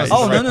 That Be just nice. wasn't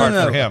Oh, the right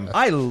part for him.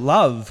 I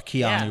love Keanu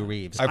Yeah.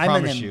 Reeves. I I'm an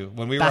promise you,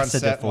 when we were on ambassador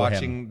set for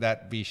watching him.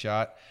 that B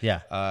shot,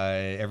 Yeah.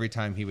 every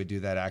time he would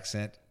do that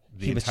accent,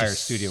 the He was entire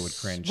just- studio would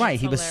cringe. Right,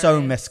 he was so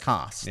hilarious.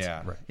 miscast.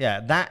 Yeah. Right. Yeah,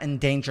 that and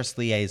Dangerous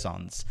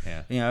Liaisons.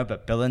 Yeah. You know,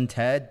 but Bill and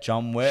Ted,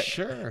 John Wick,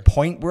 Sure.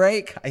 Point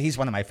Break, he's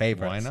one of my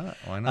favorites. Why not?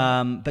 Why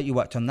not? But you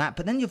worked on that.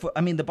 But then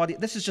the body,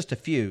 this is just a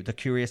few. The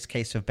Curious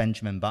Case of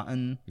Benjamin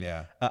Button.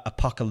 Yeah.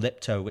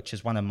 Apocalypto, which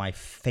is one of my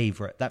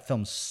favorite. That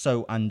film's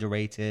so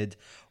underrated.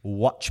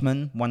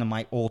 Watchmen, one of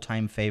my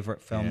all-time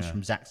favorite films Yeah.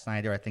 from Zack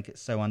Snyder. I think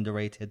it's so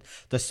underrated.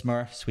 The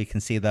Smurfs, we can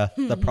see the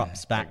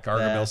props back there.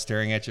 Gargamel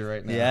staring at you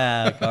right now.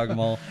 Yeah,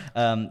 Gargamel.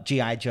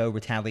 G.I. Joe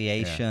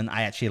Retaliation.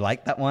 I actually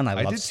like that one. I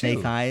love did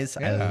Snake too. Eyes.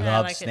 Yeah. I Yeah, I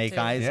love like it Snake too.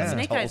 Eyes. Yeah. I'm a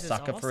Snake total Eyes is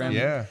sucker for awesome.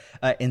 him.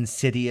 Yeah.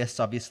 Insidious,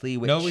 obviously.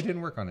 Which, No, we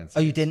didn't work on Insidious. Oh,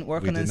 you didn't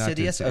work We on did not do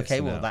Insidious?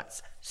 Okay, well, no.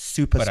 that's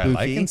super But spooky. I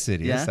like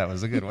Insidious. Yeah? That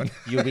was a good one.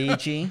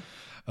 Ouija.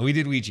 We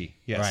did Ouija.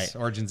 Yes.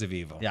 Right. Origins of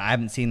Evil. Yeah, I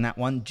haven't seen that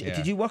one. Yeah.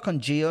 Did you work on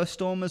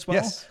Geostorm as well?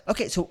 Yes.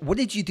 Okay, so what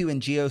did you do in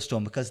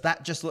Geostorm? Because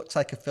that just looks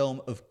like a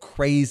film of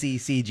crazy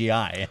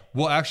CGI.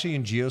 Well, actually,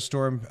 in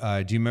Geostorm,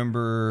 do you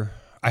remember?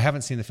 I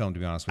haven't seen the film, to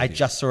be honest with I you.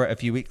 just saw it a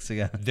few weeks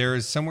ago. There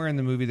is somewhere in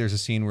the movie. There's a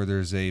scene where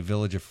there's a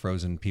village of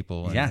frozen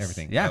people and Yes,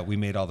 everything. yeah. We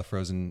made all the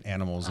frozen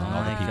animals and all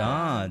Oh the my people.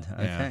 God. Yeah.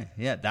 Okay.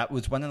 Yeah, that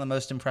was one of the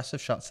most impressive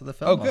shots of the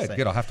film. Oh, I'll good. say.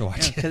 Good. I'll have to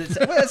watch it. 'Cause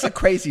it's a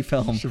crazy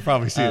film. Should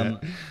probably see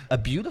that. A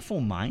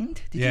Beautiful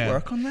Mind? Did Yeah. you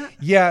work on that?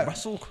 Yeah.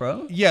 Russell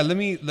Crowe? Yeah, let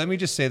me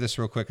just say this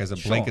real quick as a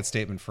Sure. blanket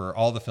statement for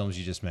all the films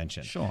you just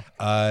mentioned. Sure.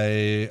 All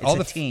a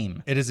the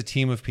team. It is a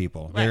team of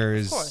people. Right, of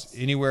There's course.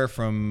 anywhere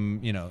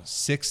from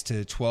 6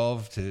 to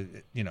 12 to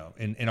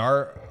in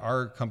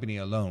our company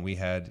alone we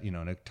had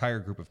an entire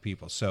group of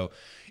people. So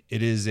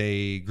it is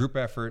a group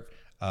effort.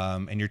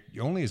 And you're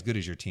only as good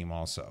as your team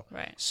also.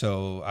 Right.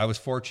 So I was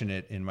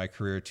fortunate in my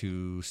career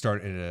to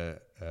start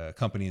at a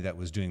company that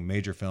was doing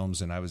major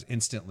films, and I was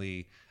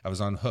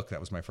on Hook. That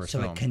was my first So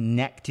film. it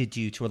connected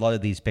you to a lot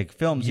of these big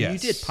films. And you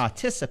Yes. did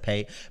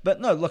participate. But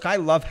no, look, I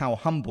love how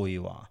humble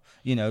you are.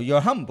 You're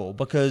humble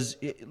because,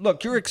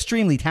 look, you're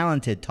extremely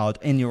talented, Todd,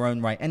 in your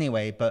own right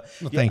anyway. But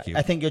thank you.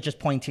 I think you're just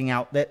pointing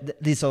out that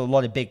these are a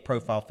lot of big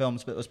profile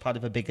films, but it was part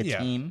of a bigger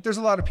team. There's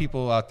a lot of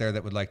people out there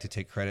that would like to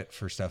take credit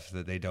for stuff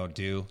that they don't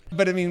do.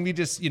 But I mean, we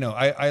just,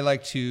 I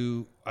like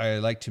to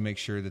make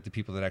sure that the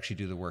people that actually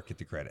do the work get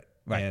the credit.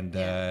 Right. And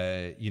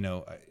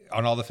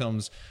on all the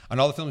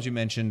films you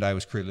mentioned, I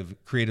was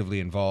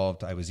creatively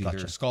involved. I was either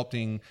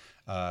sculpting,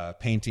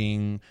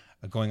 painting,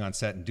 going on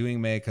set and doing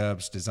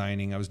makeups,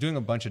 designing. I was doing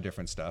a bunch of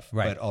different stuff.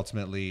 Right. But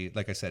ultimately,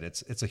 like I said,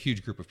 it's a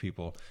huge group of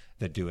people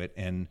that do it.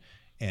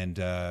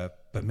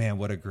 But man,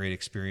 what a great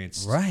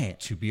experience Right.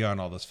 to be on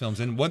all those films.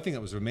 And one thing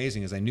that was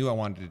amazing is I knew I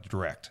wanted to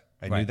direct.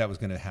 I knew Right. that was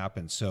going to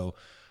happen. So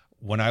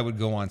when I would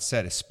go on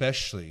set,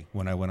 especially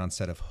when I went on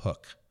set of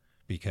Hook,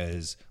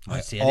 because I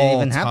didn't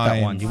even have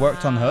that one. You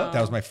worked on Hook? That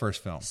was my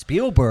first film.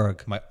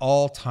 Spielberg. My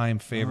all-time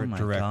favorite Oh my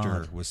director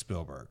God. was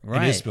Spielberg.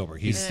 Right. It is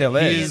Spielberg. He still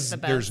is. He is the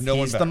best. There's no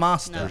one He's better. the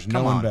master. There's Come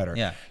no one on. better.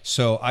 Yeah.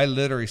 So I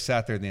literally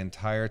sat there the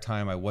entire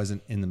time I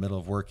wasn't in the middle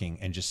of working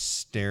and just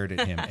stared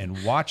at him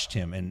and watched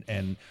him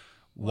and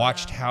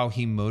watched how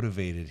he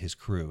motivated his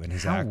crew and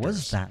his How actors.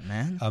 was that,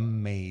 man?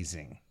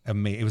 Amazing.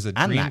 It was a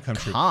And dream that come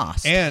true.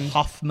 cast. And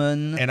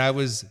Hoffman. and I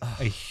was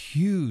a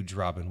huge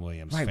Robin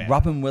Williams Right, fan.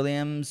 Robin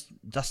Williams,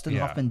 Dustin Yeah.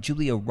 Hoffman,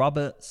 Julia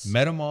Roberts.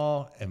 Met them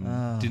all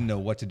and didn't know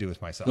what to do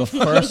with myself.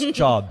 Your first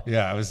job.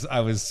 Yeah,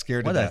 I was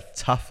scared What to a death.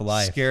 tough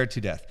life. Scared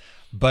to death.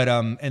 But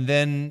and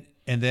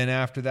then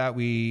after that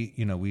we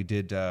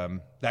did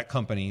that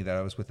company that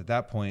I was with at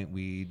that point,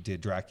 we did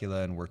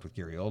Dracula and worked with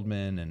Gary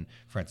Oldman and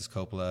Francis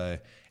Coppola.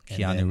 and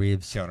Keanu then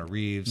Reeves.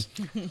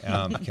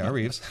 Keanu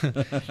Reeves.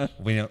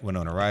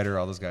 Winona Ryder,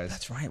 all those guys.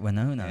 That's right,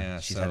 Winona. Yeah,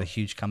 She's so- had a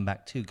huge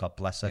comeback too. God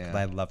bless her, because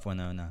Yeah. I love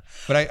Winona.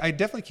 But I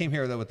definitely came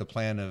here though with the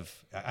plan of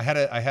I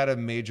had a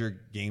major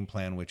game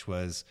plan, which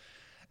was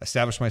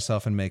establish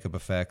myself in makeup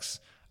effects.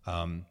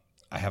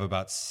 I have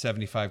about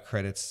 75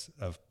 credits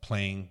of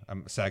playing.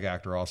 I'm a SAG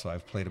actor also.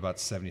 I've played about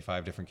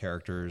 75 different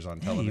characters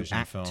on television,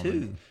 act film,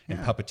 too. and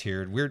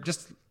puppeteered. We're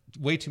just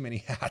way too many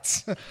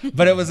hats.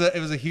 But it was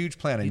a huge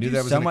plan. I knew do that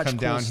I was so going to much come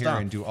cool down here stuff.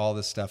 and do all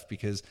this stuff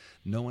because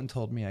no one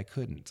told me I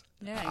couldn't.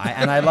 Yeah.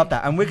 And I love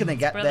that. And we're going to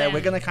get there. brilliant.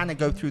 We're going to kind of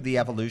go through the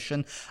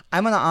evolution.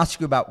 I'm going to ask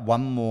you about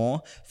one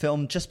more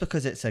film just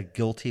because it's a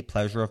guilty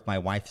pleasure of my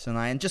wife's and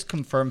I. And just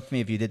confirm for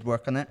me if you did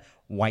work on it.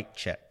 White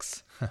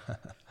Chicks.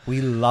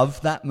 We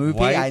love that movie.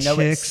 White I know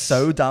it's Chicks.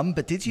 so dumb,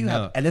 but did you No.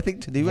 have anything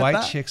to do with White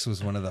that? Chicks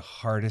was one of the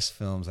hardest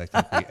films I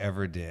think we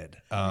ever did.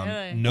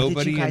 Really?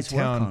 Nobody in guys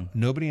work town, on?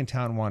 nobody in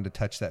town wanted to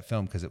touch that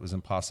film because it was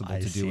impossible I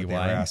to see do what they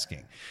why. were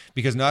asking.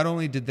 Because not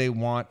only did they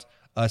want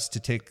us to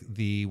take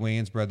the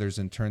Wayans brothers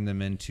and turn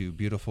them into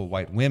beautiful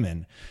white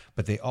women,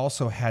 but they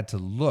also had to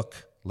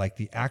look like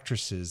the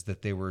actresses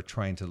that they were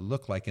trying to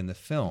look like in the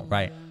film.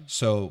 Right.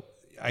 So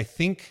I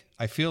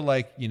feel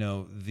like,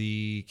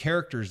 the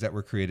characters that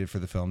were created for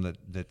the film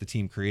that the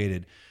team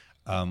created,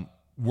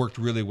 worked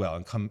really well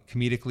and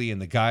comedically.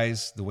 And the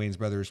guys, the Wayans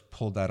brothers,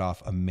 pulled that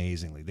off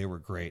amazingly. They were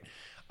great.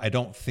 I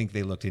don't think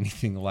they looked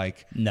anything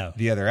like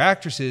the other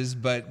actresses,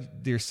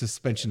 but there's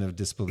suspension of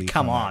disbelief.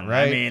 Come on,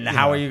 right? I mean,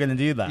 how are you going to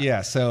do that?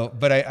 Yeah. So,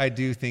 but I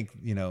do think,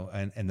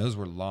 and those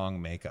were long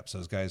makeups.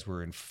 Those guys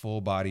were in full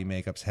body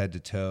makeups, head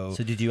to toe.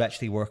 So did you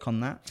actually work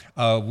on that?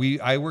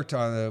 I worked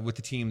on with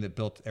the team that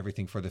built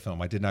everything for the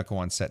film. I did not go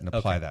on set and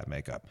apply that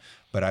makeup,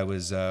 but I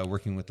was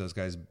working with those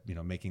guys,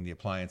 making the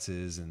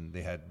appliances, and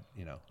they had,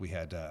 we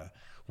had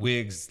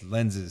wigs,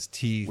 lenses,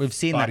 teeth. We've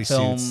seen that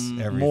film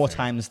everything. more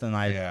times than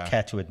I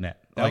care to admit.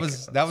 That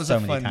was so a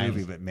fun times.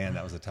 movie, but man,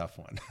 that was a tough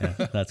one.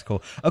 Yeah, that's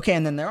cool. Okay,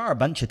 and then there are a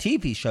bunch of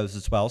TV shows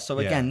as well. So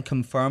again,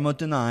 confirm or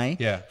deny.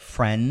 Yeah.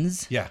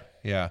 Friends.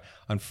 Yeah.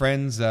 On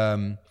Friends,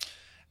 for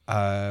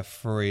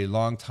a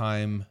long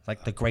time,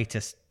 Like the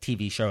greatest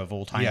TV show of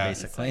all time,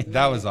 basically.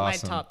 That was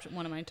awesome.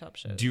 One of my top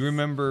shows. Do you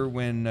remember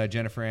when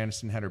Jennifer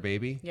Aniston had her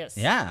baby? Yes.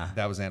 Yeah.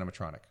 That was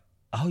animatronic.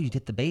 Oh, you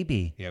did the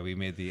baby. Yeah, we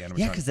made the animatronic.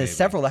 Yeah, because there's baby.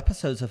 several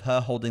episodes of her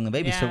holding the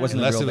baby, so it Yeah. wasn't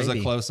Unless a real it was baby.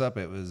 a close up,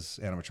 it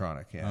was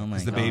animatronic. Yeah, Oh my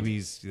because the God.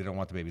 babies, they don't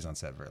want the babies on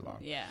set very long.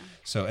 Yeah.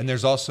 So, and there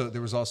was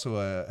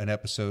also an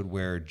episode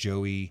where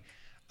Joey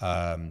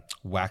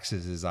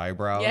waxes his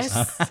eyebrows.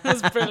 Yes. It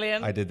was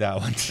brilliant. I did that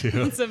one too.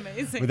 It's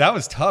amazing. But that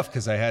was tough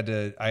because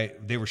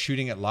they were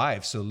shooting it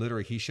live. So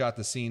literally he shot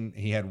the scene.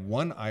 He had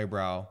one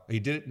eyebrow.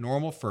 He did it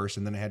normal first,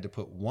 and then I had to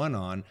put one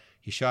on.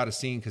 He shot a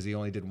scene because he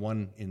only did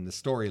one in the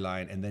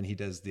storyline, and then he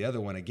does the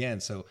other one again.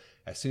 So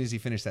as soon as he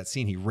finished that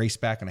scene, he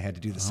raced back, and I had to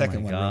do the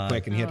second one real God.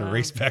 quick, and he had to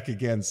race back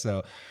again.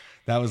 So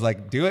that was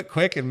like, do it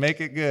quick and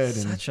make it good.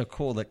 And Such a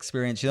cool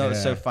experience.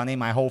 It's so funny.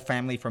 My whole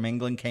family from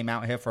England came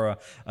out here for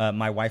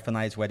my wife and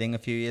I's wedding a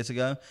few years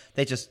ago.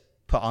 They just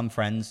put on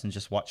Friends and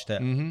just watched it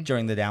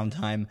during the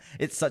downtime.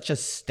 It's such a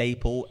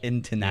staple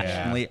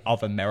internationally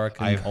of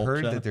American I've culture.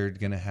 heard that they're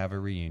going to have a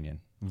reunion.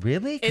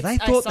 Really? Because I I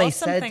thought saw they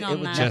said something it on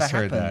would that. never Just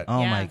heard happen. that.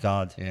 Oh Yeah. my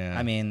God. Yeah.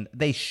 I mean,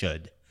 they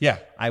should. Yeah.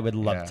 I would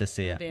love Yeah. to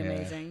see it. It'd be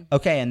amazing.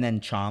 Okay, and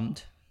then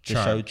Charmed.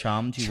 The show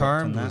Charmed. You worked on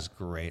Charmed that? was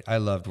great. I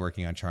loved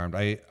working on Charmed.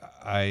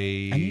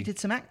 And you did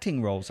some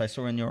acting roles I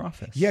saw in your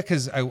office. Yeah,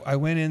 because I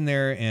went in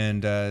there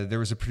and there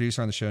was a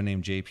producer on the show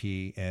named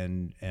JP,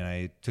 and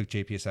I took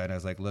JP aside and I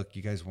was like, look,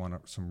 you guys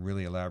want some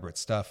really elaborate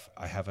stuff.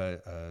 I have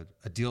a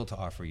deal to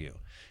offer you.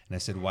 And I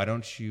said, why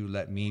don't you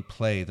let me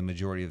play the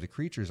majority of the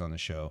creatures on the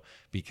show?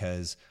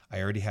 Because I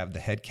already have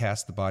the head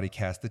cast, the body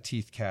cast, the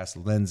teeth cast,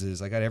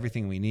 lenses. I got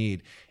everything we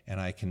need,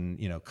 and I can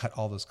cut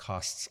all those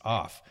costs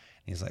off.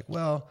 And he's like,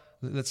 well,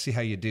 let's see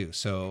how you do.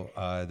 So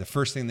the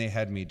first thing they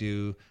had me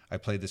do, I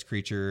played this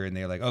creature, and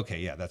they're like, okay,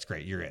 yeah, that's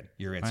great. You're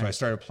in. So I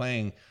started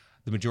playing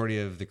the majority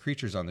of the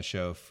creatures on the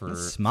show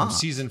from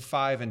season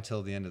 5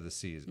 until the end of the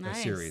series.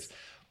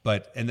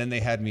 And then they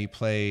had me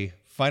play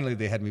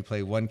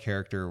one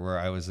character where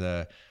I was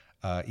a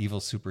evil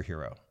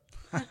superhero.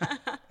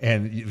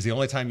 And it was the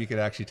only time you could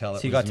actually tell it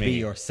was me. So you got to be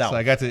yourself. So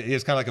I got to, it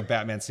was kind of like a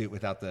Batman suit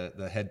without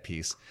the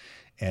headpiece.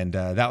 And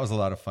that was a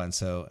lot of fun.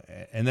 So,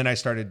 and then I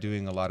started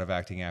doing a lot of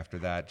acting after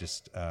that,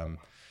 just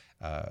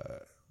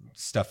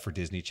stuff for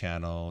Disney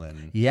Channel.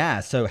 And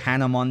Yeah, so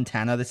Hannah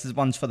Montana, this is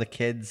ones for the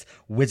kids.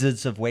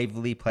 Wizards of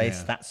Waverly Place,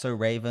 Yeah. That's So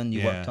Raven.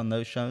 You worked on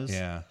those shows?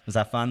 Yeah. Was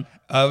that fun?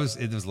 it was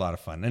a lot of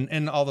fun.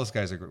 And all those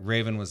guys are great.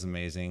 Raven was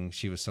amazing.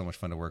 She was so much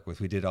fun to work with.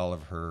 We did all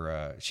of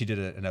her, she did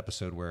an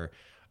episode where,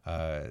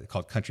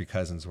 called Country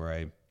Cousins, where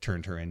I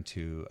turned her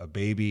into a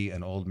baby,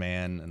 an old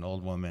man, an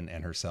old woman,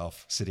 and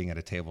herself sitting at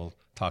a table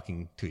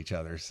talking to each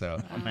other. So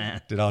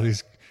did all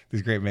these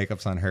great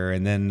makeups on her.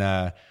 And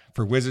then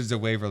for Wizards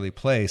of Waverly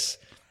Place,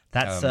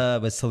 That's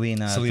with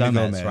Selena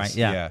Gomez, right?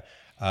 Yeah.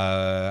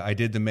 I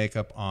did the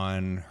makeup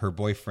on her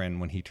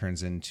boyfriend when he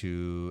turns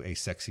into a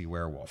sexy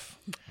werewolf.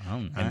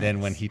 Oh, nice. And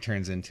then when he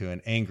turns into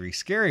an angry,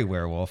 scary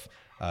werewolf,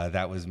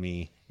 that was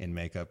me in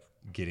makeup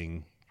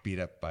getting beat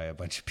up by a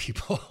bunch of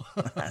people.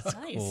 That's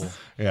nice.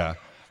 Yeah.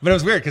 But it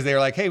was weird because they were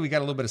like, hey, we got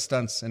a little bit of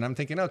stunts. And I'm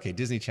thinking, okay,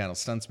 Disney Channel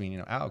stunts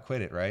mean, ow,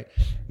 quit it, right?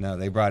 No,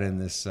 they brought in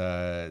this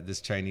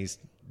Chinese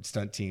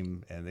stunt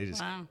team, and they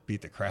just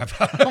beat the crap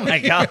out of Oh my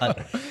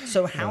God.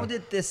 So how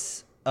did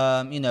this,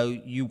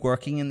 you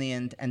working in the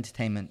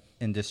entertainment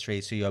industry,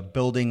 so you're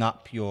building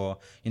up your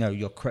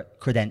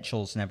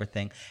credentials and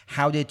everything.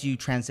 How did you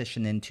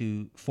transition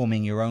into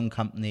forming your own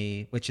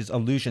company, which is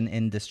Illusion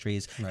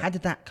Industries? Right. How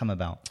did that come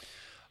about?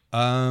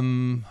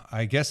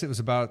 I guess it was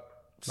about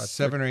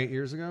 7 or 8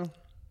 years ago.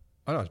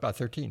 Oh, no, it's about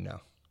 13 now.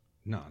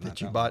 No, not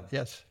That you that bought, long.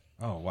 yes.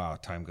 Oh, wow.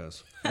 Time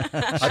goes.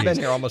 I've been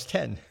here almost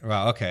 10.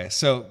 Wow. Okay.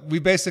 So we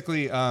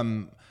basically,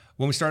 when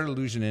we started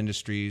Illusion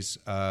Industries,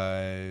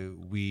 I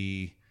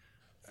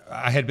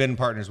had been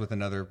partners with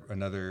another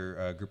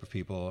group of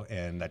people,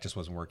 and that just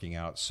wasn't working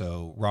out.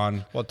 So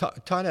Ron, Well,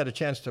 Todd had a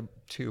chance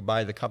to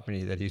buy the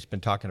company that he's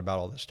been talking about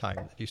all this time,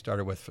 that he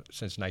started with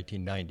since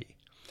 1990,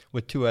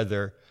 with 2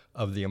 other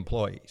of the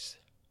employees.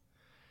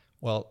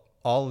 Well,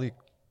 all the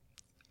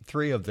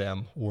 3 of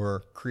them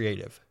were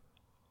creative.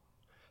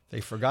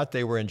 They forgot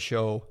they were in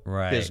show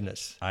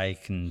business. I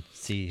can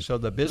see. So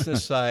the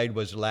business side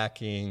was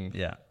lacking.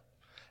 Yeah.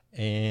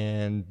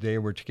 And they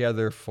were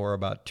together for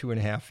about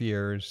 2.5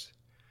 years.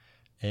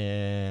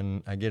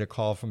 And I get a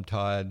call from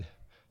Todd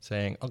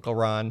saying, Uncle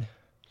Ron,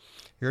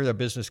 you're the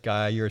business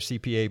guy. You're a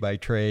CPA by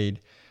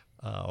trade.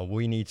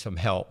 We need some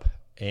help.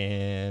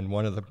 And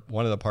one of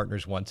the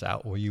partners wants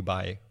out. Will you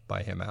buy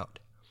him out?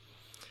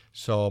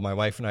 So my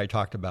wife and I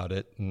talked about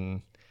it,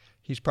 and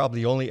he's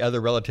probably the only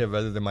other relative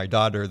other than my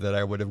daughter that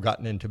I would have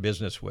gotten into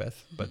business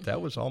with. But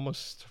that was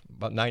almost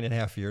about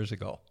 9.5 years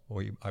ago.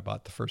 I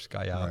bought the first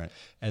guy out. Right.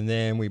 And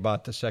then we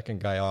bought the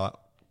second guy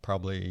out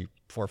probably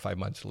 4 or 5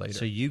 months later.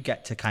 So you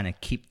get to kind of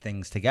keep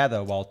things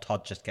together while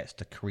Todd just gets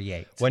to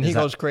create. When Is he that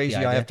goes the crazy,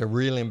 I idea? have to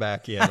reel him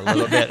back in a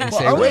little bit and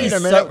say, only wait a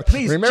so- minute.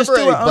 please, remember just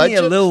do it only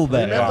a little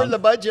bit, Remember Ron." the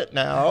budget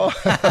now.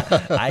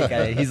 I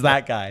get it. He's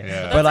that guy.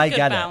 That's But a I good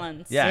get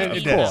balance. it. Yeah, It of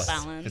is. course.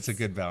 Balance. It's a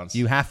good balance.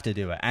 You have to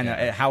do it. And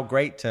how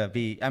great to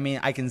be. I mean,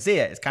 I can see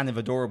it. It's kind of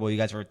adorable. You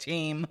guys are a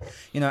team,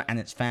 and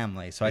it's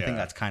family. So I think Yeah.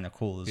 that's kind of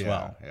cool as yeah,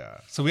 well. Yeah.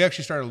 So we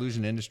actually started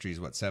Illusion Industries,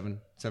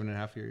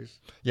 7.5 years?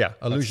 Yeah,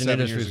 Illusion 7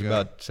 years Industries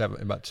ago.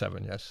 about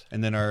seven, yes.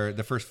 And then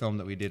the first film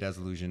that we did as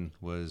Illusion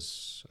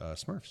was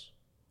Smurfs.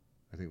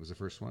 I think it was the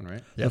first one,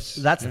 right? Yes.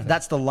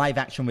 That's the live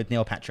action with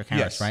Neil Patrick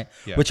Harris, Yes. right?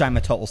 Yeah. Which I'm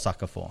a total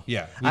sucker for.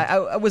 Yeah.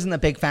 I wasn't a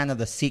big fan of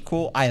the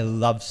sequel. I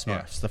love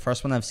Smurfs. The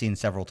first one I've seen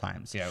several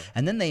times. Yeah.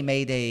 And then they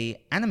made a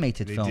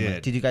animated film.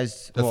 did. Did you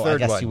guys? The I third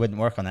guess one. you wouldn't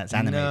work on that. It's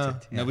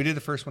animated. No, we did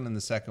the first one and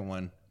the second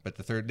one, but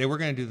the third, they were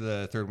going to do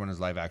the third one as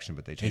live action,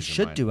 but they They changed their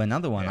should mind. do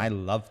another one. Yeah. I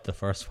loved the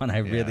first one. I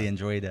really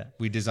enjoyed it.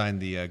 We designed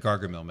the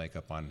Gargamel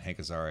makeup on Hank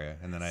Azaria,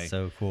 and then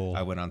So cool.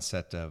 I went on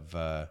set of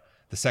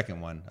the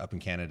second one up in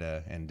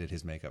Canada and did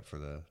his makeup for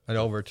And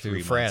over to 3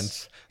 months.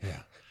 France. Yeah,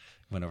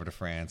 went over to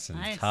France and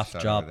Nice. Tough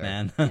shot job, over there.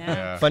 man.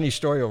 Yeah. Funny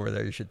story over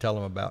there you should tell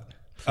them about.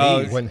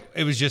 Oh, When-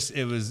 it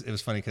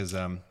was funny because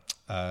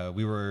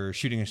we were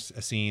shooting a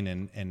scene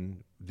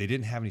and they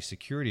didn't have any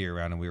security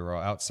around, and we were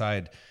all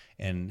outside.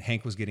 And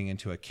Hank was getting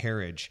into a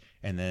carriage,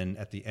 and then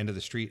at the end of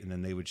the street, and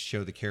then they would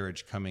show the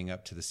carriage coming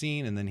up to the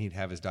scene, and then he'd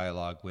have his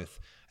dialogue with,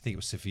 I think it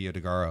was Sofia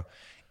DeGaro.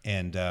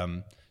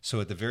 And so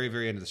at the very,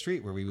 very end of the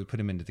street where we would put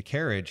him into the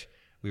carriage,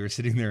 we were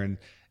sitting there,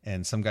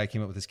 and some guy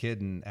came up with his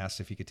kid and asked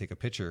if he could take a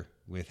picture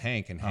with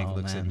Hank, and Hank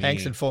looks at me.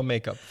 Hank's in full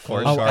makeup, of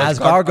course. Oh, as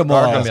Gargamel.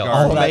 Gargamel.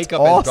 Oh, Full that's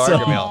makeup awesome. as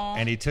Gargamel.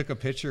 And he took a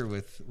picture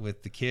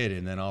with the kid,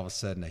 and then all of a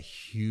sudden, a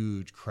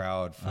huge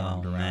crowd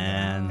formed around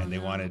man. him, and they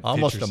wanted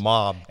Almost pictures. a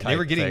mob And they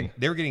were type thing.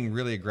 getting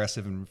really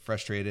aggressive and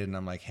frustrated, and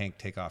I'm like, Hank,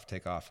 take off.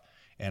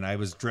 And I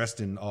was dressed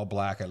in all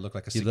black. I looked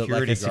like a You security look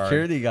like a guard.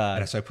 security guard.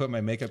 And so I put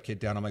my makeup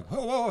kit down. I'm like,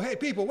 whoa, hey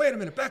people, wait a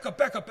minute, back up.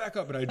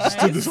 And I just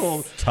did this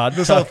whole Todd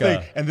this whole Tucker,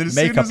 thing. And then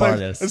makeup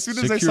artist, as soon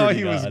as I saw security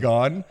he was guard.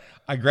 gone,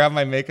 I grabbed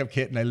my makeup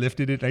kit and I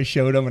lifted it and I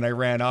showed him and I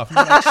ran off. And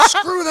I'm like,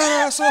 screw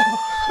that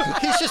asshole.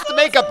 He's just the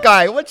makeup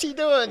guy. What's he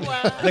doing?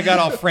 They got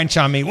all French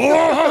on me. Whoa!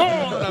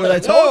 Well, I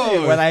told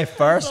you when I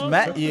first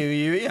met you,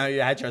 you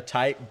had your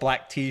tight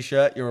black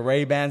T-shirt, your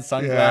Ray-Ban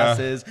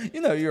sunglasses.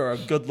 You're a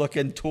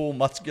good-looking, tall,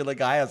 muscular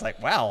guy. I was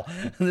like, wow,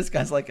 this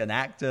guy's like an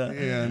actor.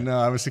 Yeah, no,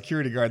 I was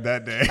security guard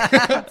that day.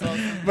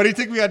 But he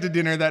took me out to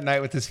dinner that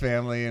night with his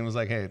family and was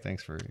like, hey,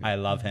 thanks for... I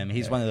love him.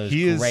 He's one of those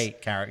He is-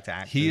 great character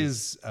actors. He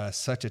is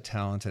such a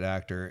talented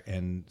actor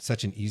and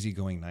such an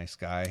easygoing, nice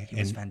guy. He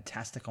was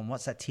fantastic on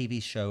what's that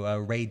TV show?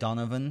 Ray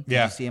Donovan. Did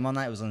Yeah. you see him on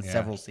that? It was on Yeah.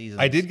 several seasons.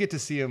 I did get to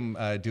see him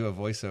do a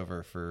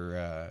voiceover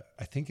for,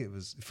 I think it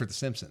was for The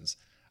Simpsons,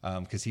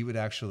 because he would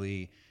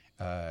actually,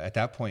 at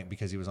that point,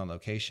 because he was on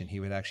location, he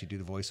would actually do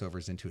the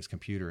voiceovers into his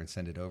computer and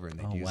send it over, and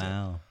they'd Oh, use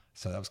wow. it.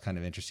 So that was kind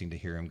of interesting to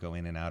hear him go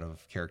in and out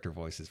of character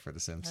voices for The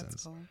Simpsons.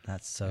 That's cool.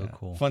 That's so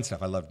cool. Fun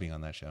stuff. I loved being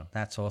on that show.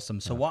 That's awesome.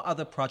 So, what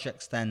other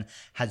projects then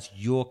has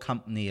your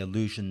company,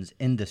 Illusions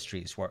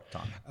Industries, worked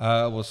on?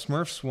 Well,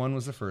 Smurfs 1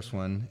 was the first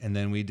one, and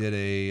then we did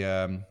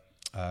a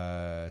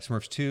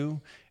Smurfs 2.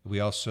 We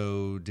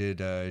also did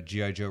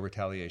G.I. Joe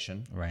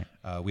Retaliation. Right.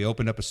 We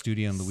opened up a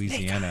studio in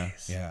Louisiana.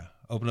 Yeah.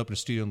 Opened up a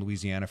studio in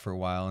Louisiana for a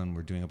while, and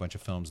we're doing a bunch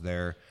of films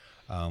there.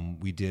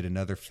 We did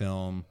another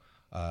film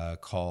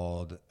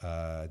called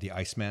The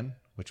Iceman,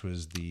 which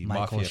was the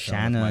Michael mafia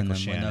Shannon film with and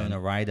Michael Shannon. Winona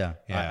Ryder.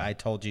 Yeah. I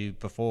told you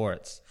before,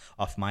 it's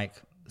off mic.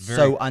 Very-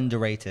 So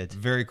underrated.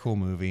 Very cool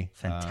movie.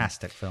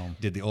 Fantastic film.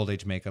 Did the old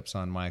age makeups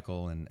on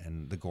Michael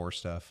and the gore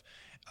stuff.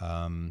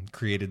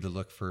 Created the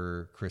look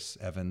for Chris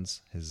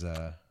Evans. His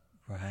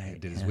Right.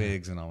 did his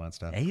wigs and all that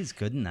stuff. Yeah, he's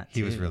good in that too.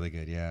 He was really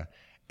good, yeah.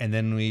 And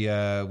then we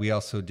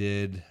also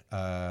did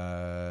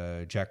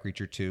Jack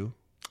Reacher 2.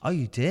 Oh,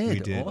 you did? We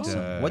did,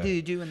 Awesome. What did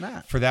you do in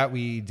that? For that,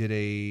 we did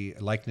a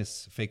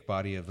likeness fake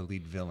body of the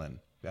lead villain.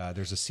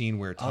 There's a scene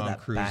where Tom that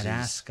Cruise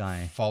badass is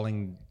guy.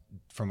 falling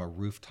from a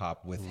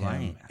rooftop with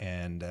Right.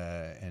 him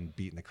and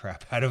beating the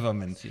crap out of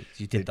him. And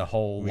You did the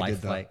whole we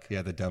did lifelike.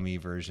 the dummy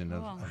version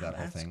of that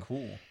whole That's thing.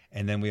 cool.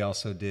 And then we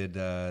also did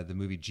the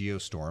movie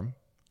Geostorm,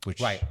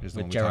 which Right. is the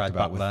With one we Gerard talked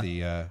about Butler. with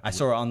the I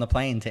saw it on the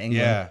plane to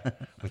England. yeah,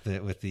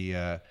 with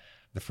the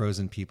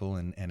frozen people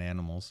and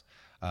animals.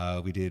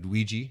 We did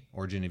Ouija,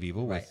 Origin of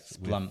Evil, Right.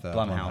 with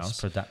Blumhouse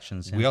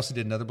Productions. Yeah. We also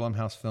did another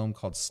Blumhouse film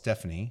called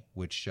Stephanie,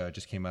 which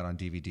just came out on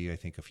DVD, I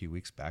think, a few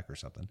weeks back or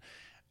something.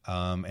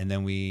 And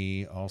then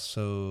we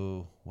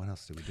also, what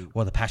else did we do?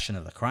 Well, the Passion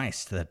of the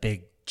Christ, the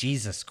big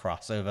Jesus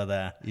cross over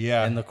there,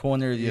 Yeah. in the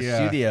corner of your Yeah.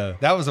 studio.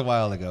 That was a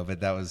while ago, but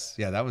that was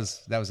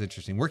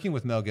interesting. Working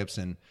with Mel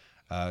Gibson,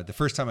 the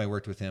first time I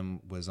worked with him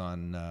was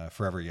on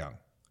Forever Young.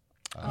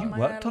 You my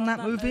worked God, on I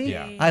that love that movie?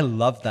 movie. I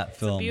love that It's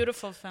film. a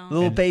beautiful film.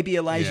 Little baby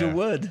Elijah Yeah,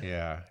 Wood.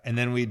 Yeah. And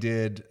then we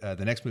did,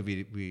 the next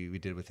movie we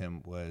did with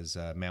him was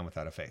Man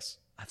Without a Face.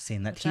 I've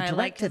seen that. Which He I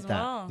like directed as that.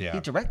 well. Yeah. He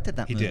directed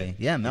that He movie. did.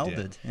 Yeah, He Mel did.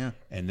 did. Yeah.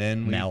 And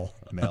then Mel.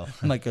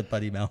 My good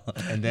buddy Mel.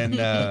 And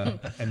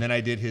then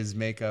I did his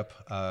makeup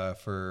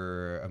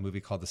for a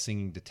movie called The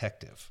Singing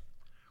Detective,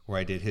 where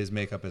I did his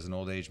makeup as an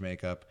old age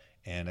makeup,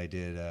 and I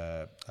did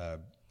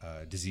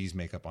disease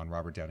makeup on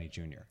Robert Downey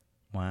Jr.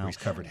 Wow. Where he's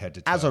covered head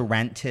to toe. As a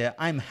rant here,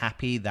 I'm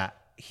happy that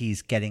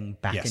he's getting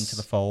back Yes. into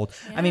the fold.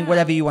 I mean,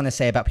 whatever you want to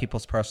say about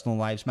people's personal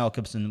lives, Mel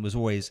Gibson was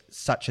always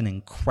such an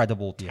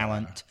incredible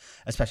talent.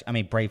 Especially, I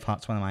mean,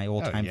 Braveheart's one of my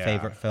all-time yeah.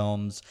 favorite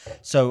films.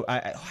 So,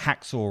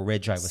 Hacksaw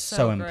Ridge, I was so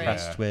So great.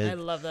 impressed with. I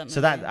love that So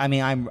that, movie. I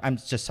mean, I'm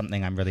just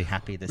something I'm really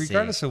happy to see.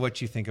 Regardless of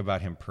what you think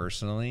about him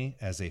personally,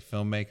 as a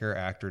filmmaker,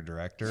 actor,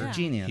 director, Yeah.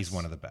 Genius. he's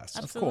one of the best.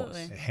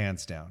 Absolutely.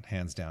 Hands down.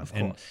 Of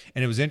And course.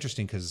 it was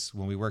interesting because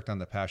when we worked on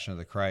The Passion of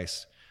the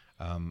Christ,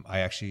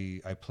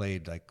 I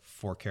played like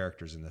 4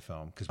 characters in the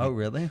film. Oh,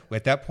 really?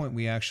 At that point,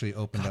 we actually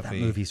opened up that a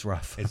movie's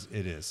rough.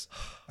 It is.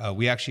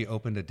 We actually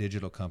opened a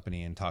digital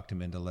company and talked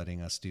him into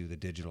letting us do the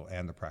digital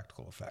and the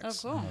practical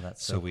effects. Oh, cool.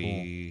 That's So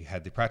we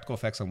had the practical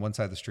effects on one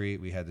side of the street,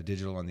 we had the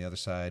digital on the other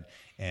side,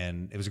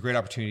 and it was a great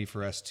opportunity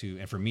for us to,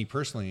 and for me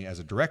personally as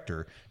a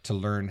director, to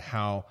learn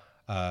how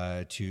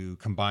to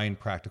combine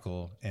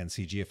practical and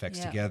CG effects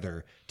Yeah.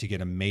 together to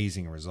get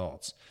amazing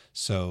results.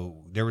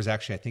 So there was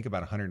actually, I think,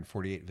 about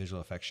 148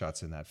 visual effects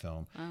shots in that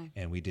film,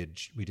 and we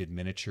did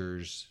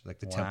miniatures, like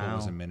the temple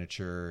was Wow. a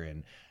miniature,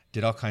 and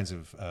did all kinds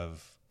of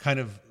kind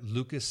of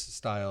Lucas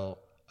style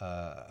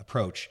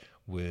approach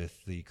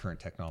with the current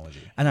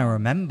technology. And I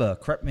remember,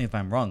 correct me if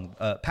I'm wrong,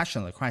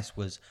 Passion of the Christ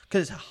was,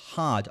 because it's a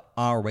hard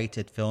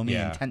R-rated film, he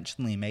Yeah.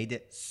 intentionally made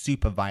it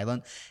super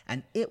violent,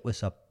 and it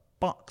was a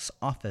box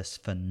office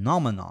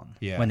phenomenon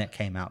Yeah. when it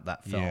came out,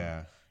 that film.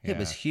 Yeah, It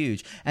was yeah.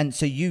 huge. And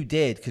so you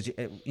did, because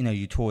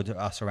you toured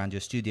us around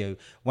your studio,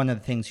 one of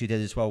the things you did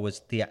as well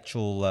was the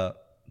actual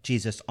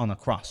Jesus on a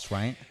cross,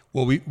 right?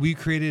 Well, we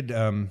created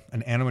an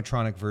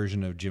animatronic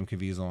version of Jim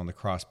Caviezel on the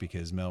cross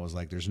because Mel was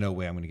like, there's no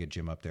way I'm going to get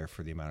Jim up there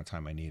for the amount of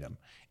time I need him.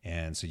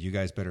 And so you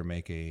guys better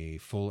make a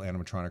full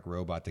animatronic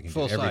robot that can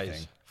Full do everything.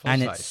 size. Full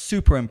And size. it's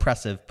super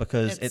impressive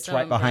because It's it's so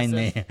right behind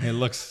me. impressive.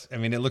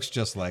 It looks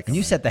just like And him.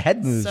 you said the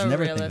head moves So and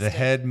everything. realistic. The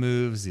head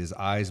moves, his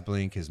eyes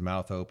blink, his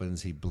mouth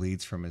opens, he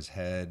bleeds from his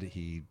head,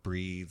 he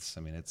breathes. I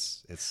mean,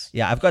 it's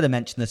Yeah, I've got to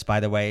mention this, by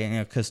the way,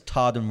 because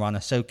Todd and Ron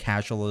are so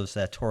casual as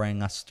they're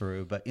touring us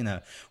through. But,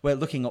 we're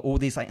looking at all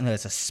these, like,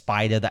 there's a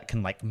spider that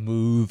can, like,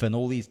 move and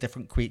all these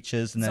different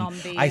creatures. And then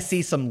Zombies. I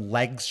see some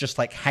legs just,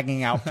 like,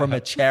 hanging out from a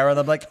chair. And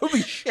I'm like,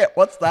 holy shit,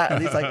 what's that?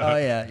 And he's like, oh,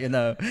 yeah,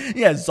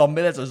 yeah,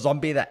 zombie. There's a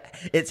zombie that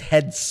its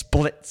head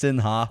splits in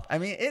half. I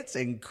mean, it's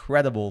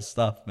incredible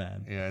stuff,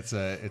 man. yeah,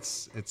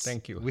 it's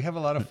Thank you. We have a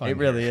lot of fun. It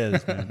really here.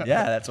 is, man.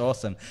 Yeah, that's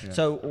awesome.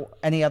 So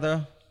any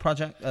other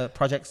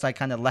projects I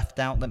kind of left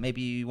out that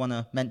maybe you want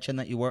to mention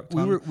that you worked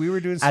on? We were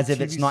doing some as if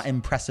it's TV not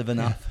impressive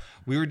enough.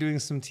 We were doing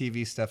some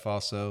TV stuff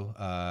also.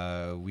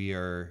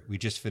 We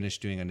just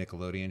finished doing a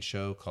Nickelodeon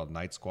show called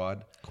Night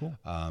Squad. Cool.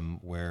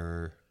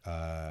 Where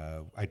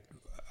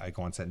I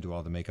go on set and do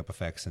all the makeup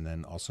effects, and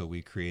then also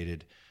we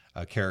created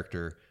a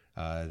character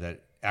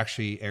that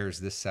actually airs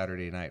this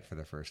Saturday night for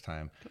the first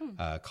time,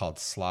 called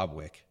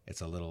Slobwick. It's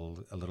a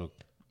little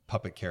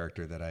puppet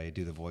character that I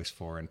do the voice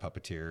for and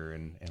puppeteer,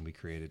 and we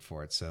created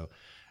for it. So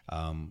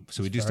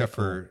we do stuff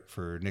for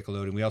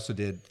Nickelodeon. We also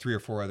did 3 or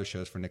 4 other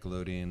shows for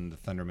Nickelodeon, the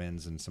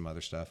Thundermans, and some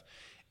other stuff.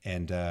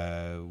 And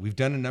we've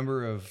done a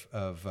number of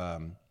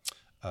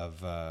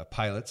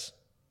pilots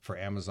for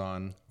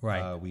Amazon.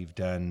 Right. We've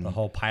done The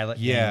whole pilot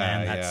thing, Yeah,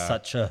 man, that's yeah.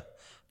 such a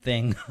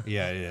thing.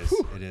 Yeah, it is.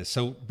 It is.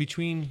 So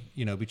between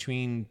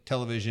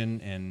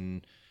television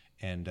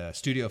and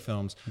studio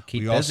films,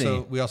 Keep we busy.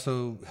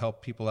 also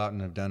help people out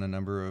and have done a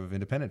number of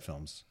independent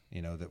films.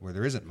 That where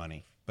there isn't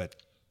money, but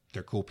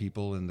they're cool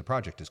people and the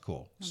project is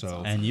cool.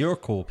 And you're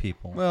cool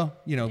people. Well,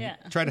 Yeah.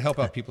 try to help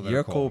out people that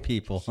You're are cool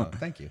people. So,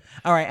 thank you.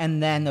 All right,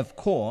 and then of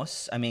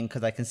course, I mean,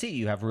 because I can see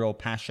you have real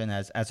passion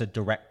as a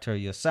director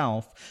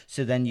yourself.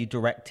 So then you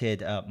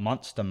directed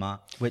Monster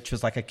Mutt, which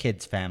was like a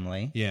kids'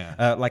 family,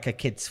 Yeah. like a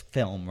kids'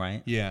 film,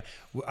 right? Yeah,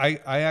 I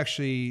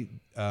actually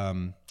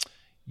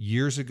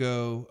years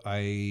ago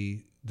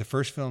the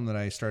first film that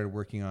I started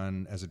working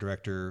on as a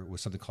director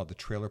was something called The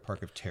Trailer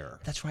Park of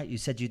Terror. That's right. You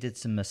said you did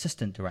some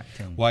assistant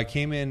directing. Well, I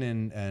came in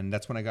and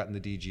that's when I got in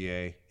the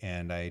DGA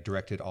and I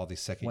directed all the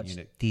second What's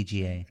unit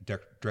DGA?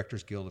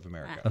 Directors Guild of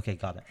America. Okay,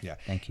 got it. Yeah,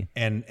 Thank you.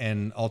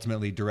 And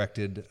ultimately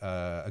directed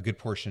a good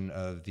portion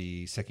of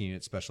the second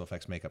unit special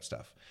effects makeup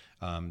stuff.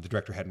 The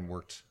director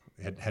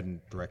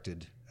hadn't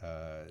directed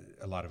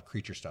a lot of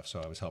creature stuff. So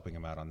I was helping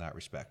him out on that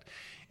respect.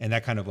 And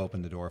that kind of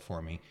opened the door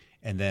for me.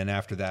 And then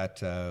after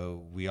that,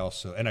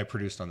 and I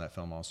produced on that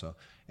film also.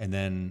 And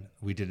then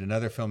we did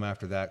another film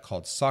after that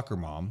called Soccer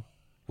Mom,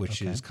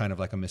 which is kind of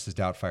like a Mrs.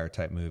 Doubtfire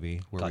type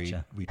movie where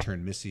we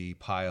turned Missy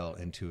Pyle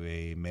into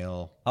a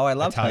male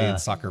Italian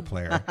soccer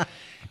player.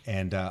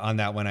 And on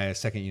that one, I had a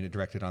second unit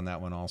directed on that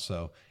one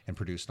also and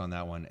produced on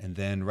that one. And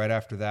then right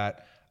after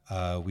that,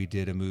 we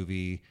did a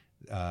movie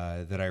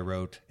that I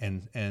wrote,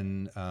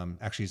 and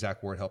actually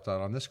Zach Ward helped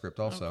out on this script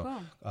also,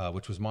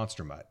 which was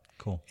Monster Mutt.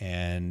 Cool.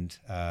 And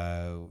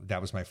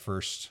that was my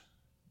first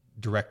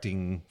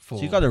directing full.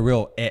 So you got a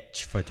real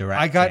itch for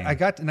directing. I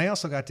got, and I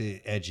also got to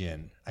edge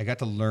in. I got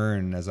to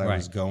learn as I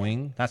was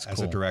going. That's as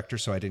cool. a director,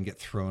 so I didn't get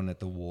thrown at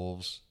the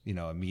wolves,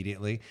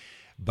 immediately.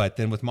 But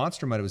then with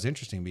Monster Mutt, it was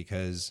interesting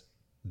because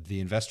the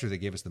investor that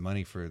gave us the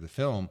money for the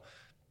film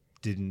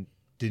didn't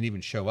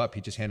even show up.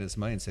 He just handed us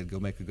money and said, "Go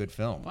make a good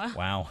film."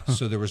 Wow.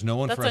 So there was no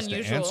one for us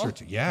unusual. to answer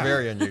to. Yeah,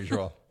 Very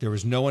unusual. there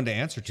was no one to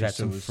answer to. You had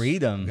some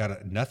freedom.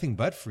 Got nothing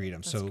but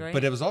freedom. So, great.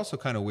 but it was also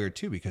kind of weird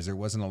too because there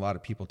wasn't a lot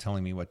of people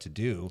telling me what to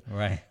do.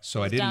 Right.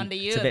 So I It's didn't. down to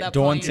you It's a at bit that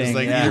daunting. point. It's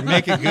like Yeah. either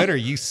make it good or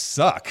you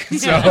suck.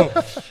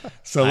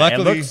 So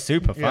luckily, it looked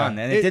super fun,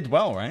 and it did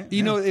well, right?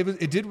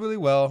 It did really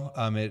well.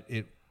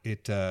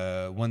 It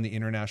won the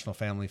International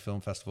Family Film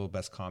Festival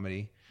Best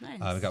Comedy.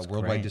 Nice. It got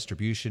worldwide great.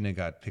 distribution. It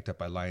got picked up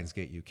by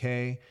Lionsgate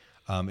UK.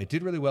 It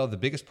did really well. The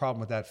biggest problem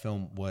with that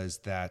film was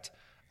that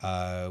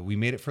we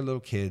made it for little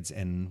kids,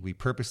 and we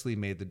purposely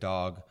made the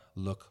dog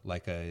look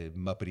like a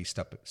Muppety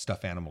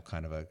stuffed animal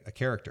kind of a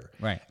character.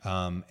 Right.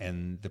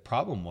 And the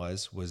problem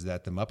was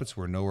that the Muppets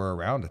were nowhere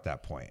around at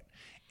that point.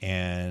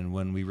 And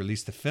when we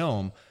released the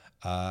film,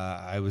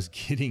 I was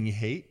getting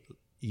hate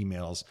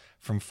emails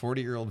from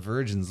 40-year-old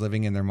virgins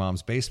living in their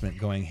mom's basement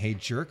going, "Hey,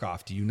 jerk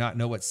off, do you not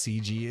know what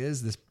CG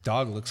is? This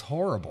dog looks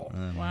horrible."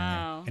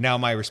 Wow. And now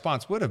my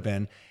response would have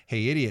been,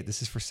 "Hey, idiot,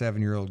 this is for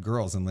 7-year-old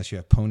girls unless you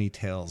have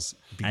ponytails.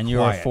 Be And quiet."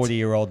 you're a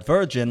 40-year-old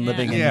virgin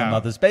living in your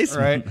mother's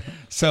basement. Right.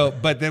 So,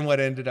 but then what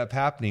ended up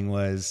happening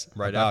was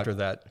Right after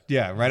that.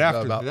 Yeah, right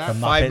after About that. The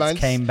 5 Muppets months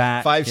came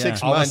back, 5-6 yeah.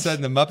 All of a months.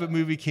 sudden, the Muppet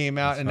movie came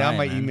out, and now right,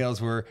 my man.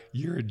 emails were,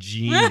 "You're a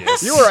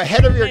genius. You were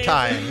ahead of your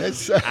time.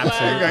 It's, You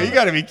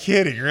got to be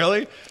kidding,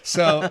 really?"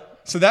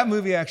 So that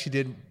movie actually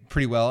did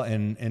pretty well,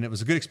 and it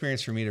was a good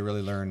experience for me to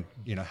really learn,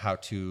 how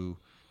to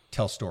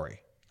tell story.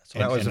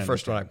 that was And the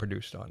first one I understand.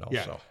 produced on also.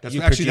 Yeah, that's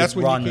You actually produced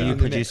when Ron, he came you in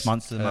the produced mix.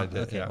 Monsters of I Muppet. did,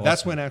 Okay, yeah. awesome.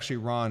 That's when actually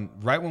Ron,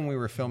 right when we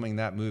were filming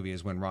that movie,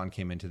 is when Ron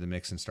came into the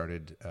mix and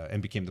started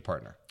and became the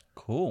partner.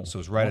 Cool. So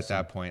it was right at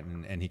that point,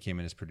 and he came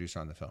in as producer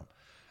on the film.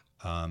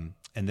 And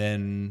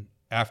then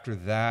after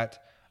that,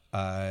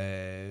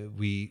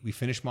 we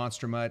finished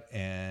Monster Mutt,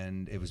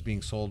 and it was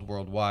being sold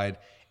worldwide.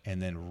 And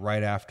then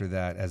right after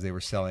that, as they were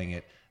selling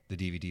it, the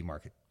DVD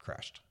market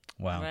crashed.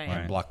 Wow. Right.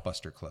 And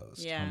Blockbuster closed.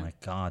 Yeah. Oh my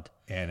God.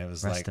 And it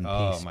was Rest like, in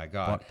oh peace. my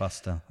God.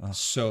 Blockbuster. Oh.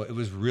 So it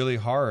was really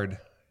hard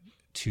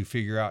to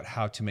figure out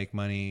how to make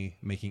money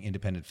making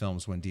independent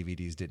films when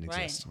DVDs didn't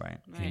Right. exist Right.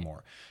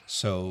 anymore.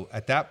 So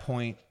at that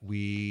point,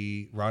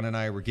 Ron and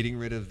I were getting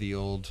rid of the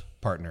old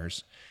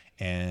partners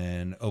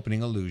and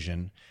opening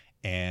Illusion,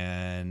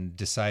 and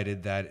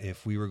decided that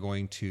if we were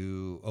going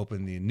to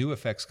open the new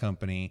effects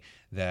company,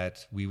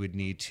 that we would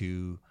need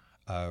to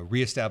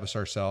reestablish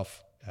ourselves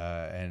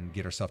and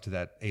get ourselves to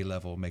that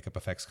A-level makeup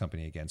effects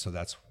company again. So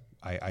that's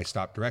I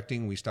stopped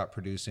directing, we stopped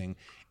producing,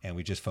 and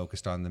we just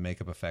focused on the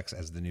makeup effects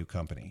as the new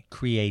company.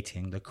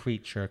 Creating the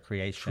creature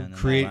creation. and all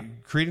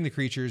Creating the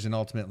creatures, and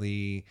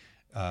ultimately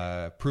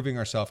proving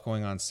ourselves,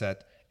 going on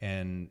set,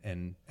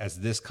 and as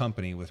this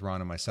company with Ron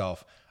and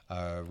myself,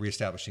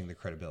 reestablishing the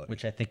credibility.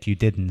 which I think you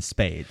did in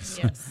spades.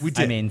 Yes. We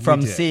did. I mean, We from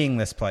did. seeing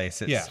this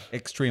place, it's Yeah.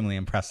 extremely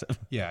impressive.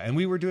 Yeah, and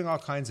we were doing all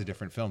kinds of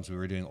different films. We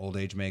were doing old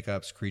age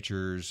makeups,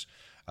 creatures,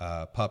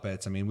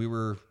 puppets. I mean, we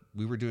were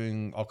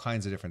doing all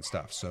kinds of different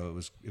stuff. So it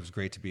was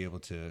great to be able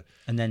to.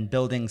 And then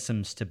building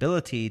some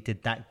stability,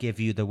 did that give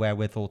you the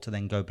wherewithal to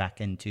then go back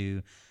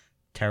into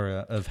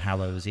Terror of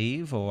Hallows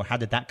Eve, or how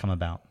did that come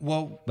about?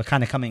 Well, We're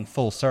kind of coming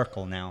full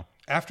circle now.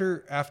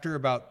 after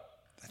about,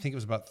 I think it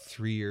was about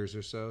 3 years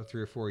or so,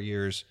 3 or 4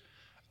 years,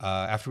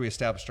 after we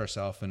established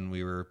ourselves and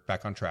we were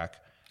back on track.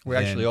 We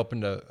then- actually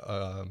opened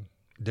a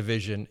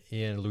division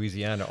in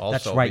Louisiana also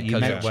That's right, you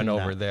because it mentioned went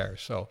over that. there.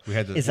 So We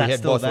had the- Is we that had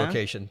still both there?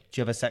 locations. Do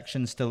you have a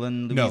section still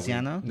in No,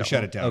 Louisiana? we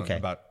shut it down Okay.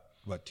 about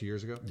 2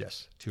 years ago.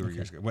 Yes. 2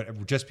 years ago,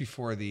 just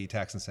before the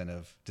tax incentive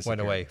Went disappeared.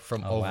 away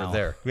from Oh, over wow.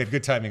 there. We had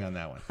good timing on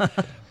that one.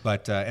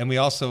 But and we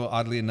also,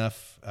 oddly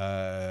enough,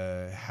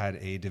 had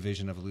a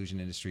division of Illusion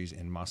Industries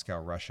in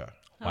Moscow, Russia.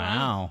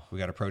 Wow. We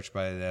got approached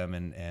by them,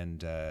 and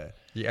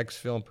The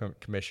ex-film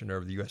commissioner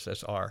of the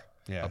USSR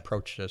Yeah.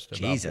 approached us about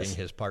Jesus. being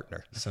his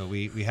partner. so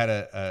we had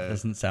a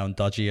Doesn't sound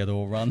dodgy at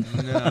all, Ron.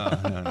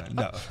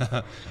 no.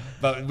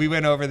 But we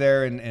went over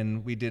there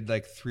and we did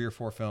like 3 or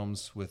 4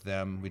 films with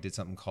them. We did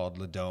something called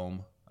Le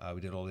Dome. We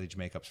did old age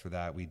makeups for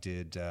that. We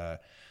did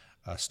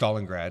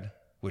Stalingrad,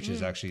 which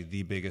is actually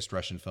the biggest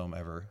Russian film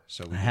ever.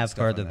 So we I did have stuff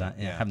heard on of that.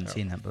 Yeah, I haven't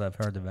seen it, but I've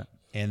heard of it.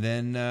 And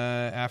then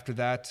after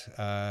that,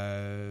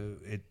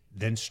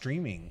 then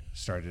streaming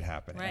started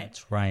happening. Right.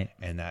 That's right.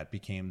 And that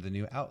became the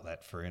new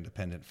outlet for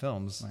independent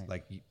films,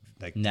 like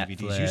Netflix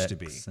DVDs used to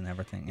be. and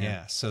everything.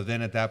 Yeah. So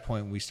then at that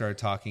point, we started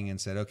talking and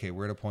said, okay,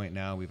 we're at a point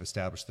now. We've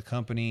established the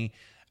company.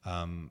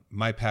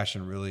 My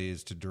passion really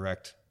is to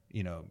direct,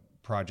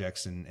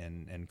 projects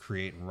and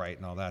create and write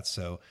and all that.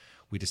 So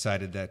we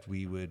decided that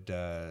we would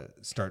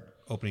start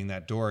opening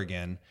that door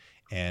again.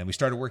 And we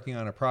started working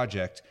on a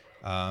project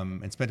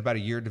and spent about a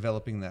year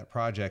developing that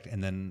project.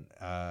 And then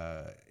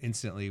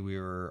instantly we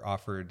were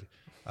offered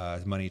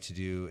money to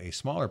do a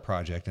smaller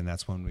project. And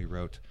that's when we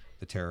wrote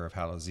The Terror of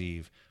Hallows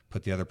Eve,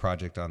 put the other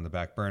project on the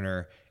back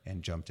burner,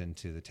 and jumped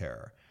into The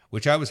Terror,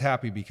 which I was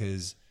happy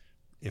because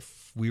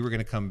if we were going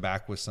to come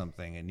back with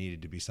something, it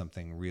needed to be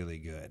something really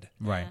good.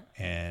 Right.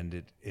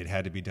 And it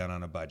had to be done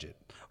on a budget.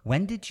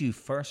 When did you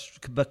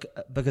first?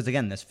 Because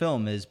again, this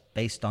film is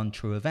based on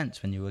true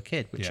events when you were a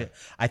kid, which Yeah.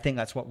 I think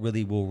that's what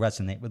really will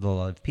resonate with a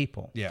lot of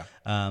people. Yeah.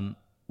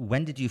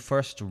 When did you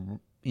first,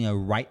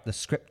 write the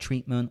script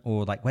treatment,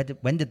 or like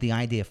when did the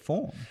idea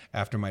form?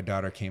 After my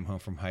daughter came home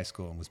from high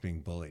school and was being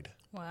bullied.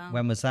 Wow.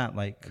 When was that?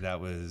 Like,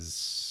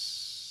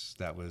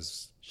 That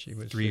was She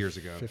was 3 years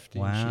ago.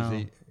 15.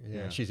 Wow.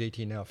 She's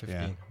 18 now,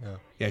 15. Yeah.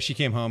 Yeah, she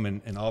came home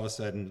and all of a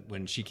sudden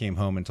when she came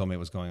home and told me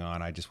what was going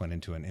on, I just went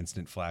into an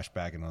instant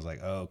flashback and I was like,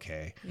 oh,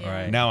 okay, Yeah.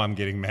 Right. now I'm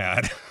getting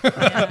mad.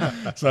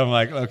 So I'm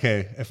like,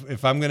 okay,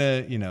 if I'm going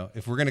to,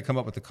 if we're going to come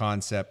up with the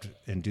concept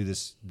and do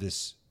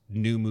this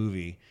new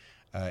movie,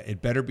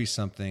 it better be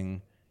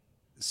something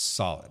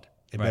solid.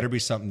 It better be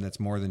something that's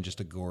more than just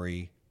a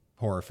gory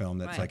horror film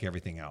that's Right. like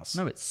everything else.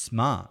 no, it's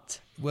smart.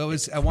 Well,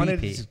 I wanted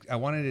creepy. I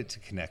wanted it to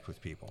connect with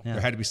people. Yeah.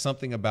 There had to be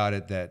something about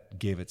it that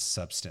gave it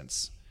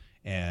substance.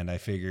 And I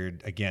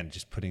figured, again,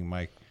 just putting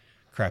my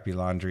crappy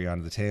laundry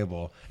onto the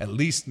table at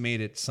least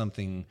made it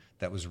something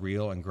that was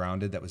real and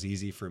grounded, that was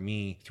easy for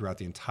me throughout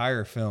the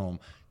entire film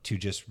to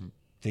just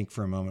think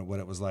for a moment what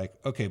it was like.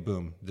 Okay,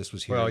 boom, this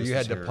was here. Well, this you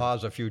was had to here.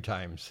 pause a few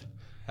times.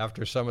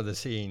 After some of the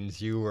scenes,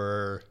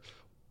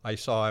 I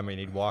saw him and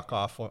he'd walk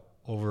off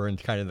over in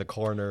kind of the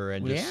corner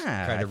and just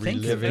Yeah, kind of I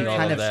think reliving it all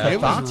kind of of that.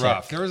 It was cathartic.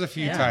 rough. There was a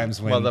few times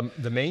when Well,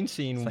 the main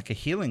scene It's like a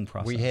healing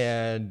process. we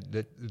had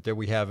that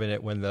we have in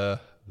it when the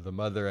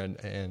mother and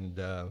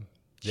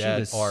She dad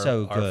was are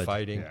so good.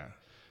 fighting. yeah.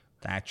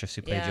 the actress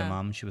who played your Yeah.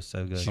 mom, she was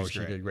so good. Oh, she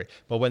great. did great.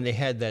 But when they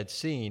had that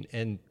scene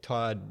and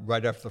Todd,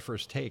 right after the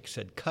first take,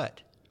 said cut,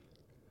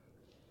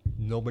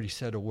 nobody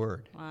said a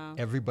word. Wow.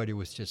 Everybody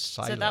was just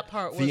silent. that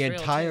part was the real,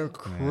 entire too.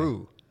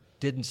 crew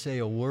didn't say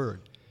a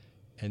word.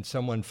 And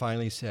someone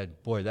finally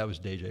said, boy, that was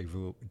deja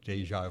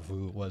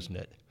vu, wasn't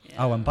it?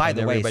 Oh, and by And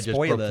the way, everybody just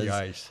broke the spoilers.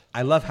 ice.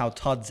 I love how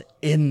Todd's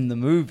in the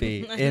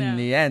movie in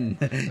the end.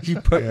 You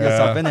put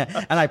yourself in it.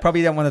 And I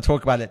probably don't want to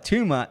talk about it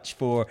too much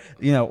for,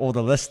 all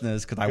the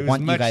listeners because I It was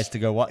want much- you guys to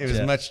go watch it. It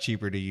was much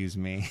cheaper to use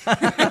me.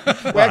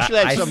 We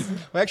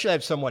actually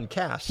had someone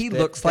cast. He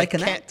looks like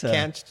an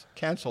actor.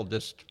 Canceled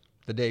this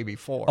the day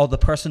before. Oh, the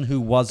person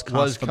who was cast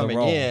was for the coming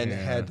role. in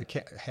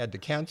had to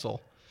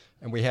cancel,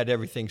 and we had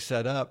everything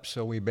set up.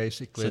 So we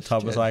basically So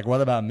Todd was like,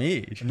 what about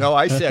me? "No,"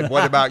 I said,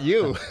 "What about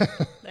you?"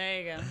 There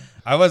you go.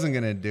 I wasn't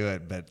going to do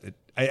it, but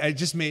I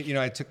just made,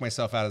 I took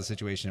myself out of the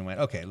situation and went,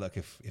 okay, look,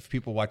 if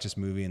people watch this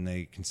movie and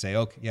they can say,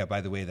 okay, yeah, by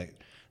the way, that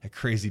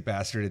crazy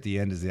bastard at the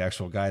end is the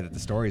actual guy that the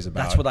story's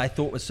about. That's what I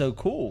thought was so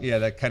cool. Yeah,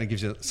 that kind of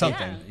gives you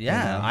something.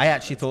 Yeah, I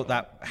actually thought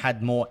that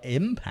had more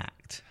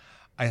impact.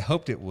 I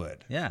hoped it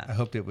would. Yeah. I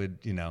hoped it would,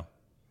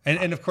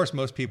 And of course,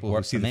 most people who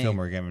Worked see for the me. film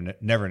are gonna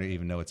never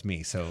even know it's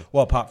me. So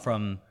Well, apart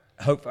from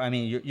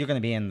you're going to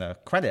be in the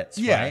credits,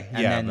 Yeah, right?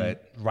 And yeah, then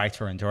but-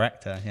 writer and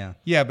director, yeah.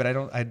 yeah, but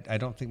I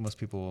don't think most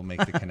people will make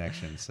the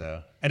connection.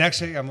 So, and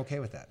actually, I'm okay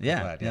with that. I'm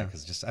Yeah, glad, yeah.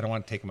 because I don't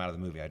want to take them out of the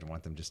movie. I don't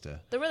want them just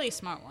to. The really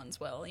smart ones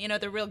will.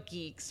 The real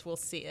geeks will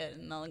see it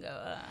and they'll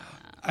go,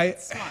 I-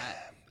 that's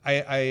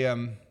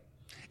smart.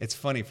 It's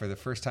funny, for the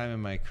first time in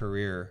my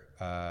career,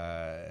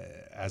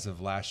 as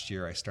of last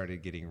year, I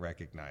started getting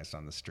recognized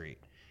on the street,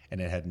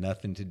 and it had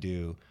nothing to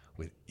do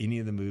with any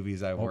of the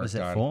movies I worked on. What was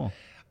it for?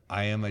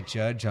 I am a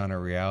judge on a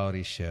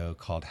reality show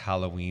called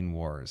Halloween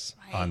Wars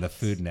on the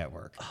Food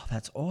Network. Oh,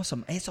 that's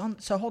awesome. It's on.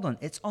 So hold on.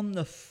 It's on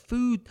the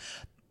food.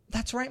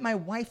 That's right. My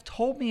wife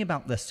told me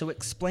about this. So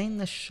explain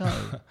the show.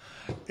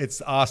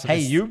 It's awesome. Hey,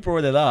 It's- you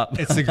brought it up.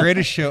 It's the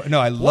greatest show. No,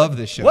 I love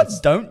this show. What It's-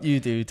 don't you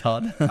do,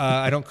 Todd?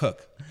 I don't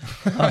cook.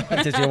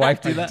 Did your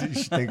wife do that?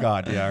 Thank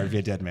God. Yeah, I'd be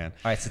a dead man.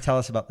 All right. So tell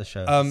us about the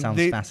show. Sounds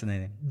they-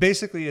 fascinating.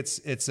 Basically,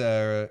 it's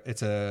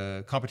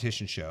a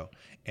competition show,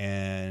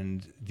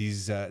 and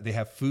these they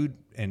have food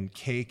and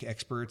cake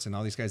experts and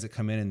all these guys that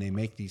come in and they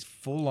make these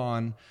full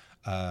on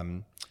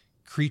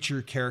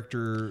creature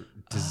character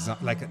design.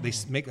 Like they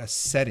make a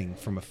setting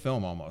from a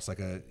film almost like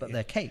a. But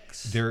they're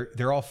cakes.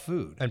 They're all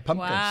food and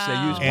pumpkins. They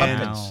Wow. use and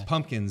pumpkins.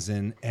 pumpkins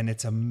and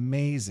it's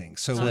amazing.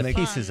 So So when they're they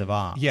pieces of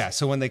art. yeah,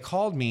 so when they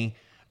called me,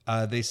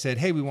 they said,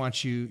 "Hey, we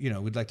want you.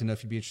 We'd like to know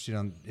if you'd be interested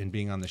in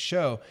being on the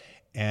show."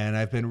 And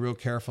I've been real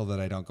careful that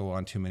I don't go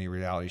on too many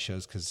reality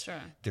shows because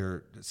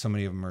Sure. so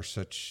many of them are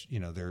such,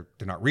 they're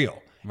not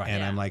real. Right. And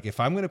Yeah. I'm like, if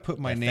I'm going to put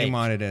my They're name fake.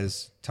 on it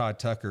as Todd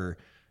Tucker,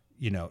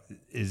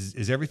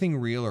 is everything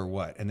real or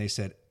what? And they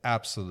said,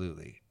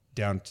 absolutely,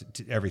 down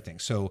to everything.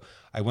 So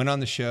I went on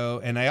the show,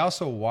 and I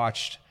also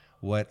watched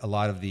what a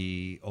lot of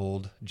the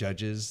old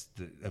judges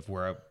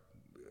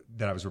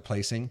that I was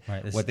replacing,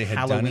 Right, this what they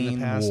had done in Halloween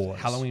the past. Wars.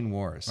 Halloween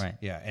Wars. Right.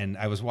 Yeah. And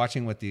I was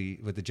watching what the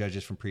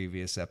judges from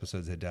previous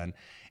episodes had done,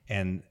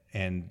 and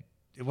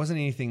it wasn't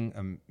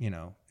anything,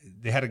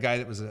 they had a guy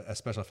that was a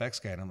special effects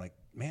guy, and I'm like,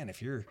 man,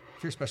 if you're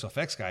a special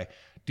effects guy,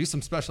 do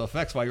some special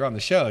effects while you're on the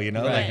show,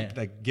 Right.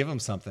 like give them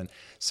something.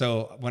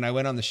 So when I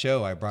went on the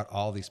show, I brought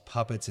all these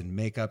puppets and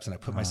makeups, and I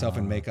put myself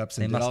in makeups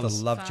They and did must all have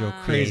this loved your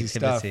crazy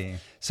stuff. creativity.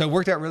 So it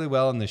worked out really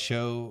well in the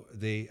show.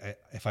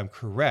 If I'm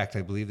correct,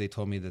 I believe they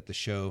told me that the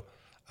show,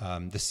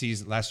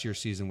 last year's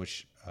season,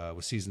 which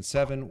was season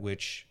 7,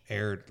 which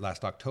aired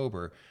last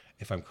October.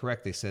 If I'm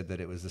correct, they said that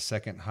it was the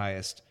second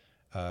highest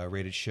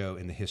rated show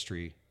in the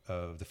history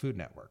of the Food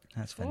Network.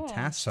 That's Cool.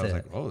 fantastic. So I was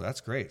like, oh,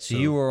 that's great. so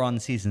you were on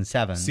season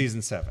 7,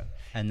 season 7,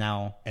 and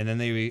now and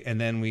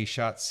then we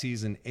shot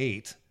season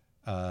 8,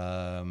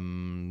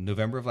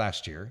 November of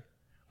last year,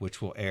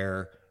 which will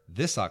air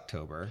this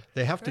October.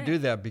 They have to do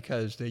that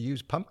because they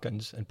use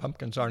pumpkins, and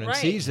pumpkins aren't in Right.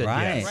 season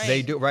Right. yet. Right.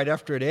 They do right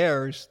after it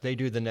airs. They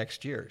do the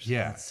next year's.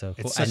 Yeah, that's so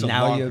cool. It's such And a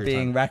now long you're period of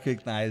being time.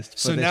 recognized for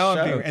So this now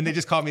show. and they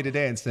just called me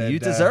today and said, You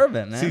deserve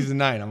it, man. Season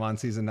 9. I'm on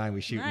season 9. We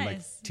shoot in like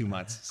Nice. 2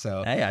 months.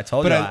 So Hey, I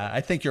told But you,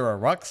 I think you're a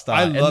rock star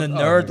I in love the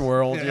nerd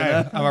world.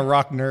 I'm a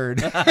rock nerd.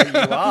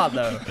 You are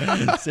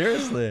though.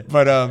 Seriously.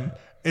 But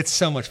it's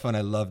so much fun.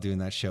 I love doing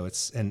that show.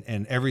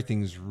 And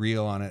everything's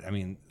real on it. I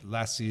mean,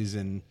 last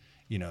season,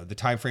 the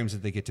time frames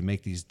that they get to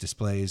make these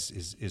displays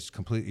is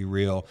completely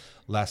real.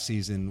 Last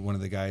season, one of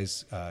the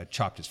guys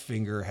chopped his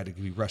finger, had to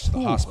be rushed to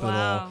the hospital.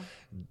 Wow.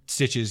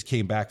 Stitches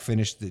came back,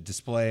 finished the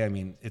display. I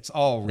mean, it's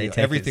all They real. take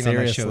it Everything on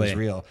that show is seriously.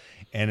 real,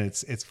 and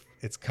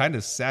it's kind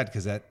of sad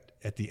because at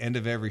the end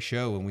of every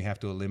show, when we have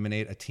to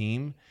eliminate a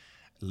team,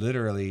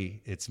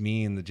 literally it's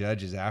me and the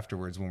judges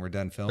afterwards when we're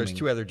done filming. There's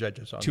 2 other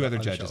judges on Two the, other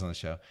on the judges show. on the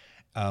show.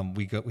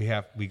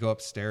 We go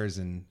upstairs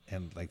and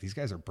like these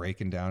guys are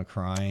breaking down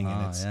crying,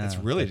 and it's yeah.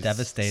 really They're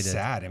devastated.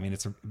 sad. I mean,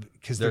 it's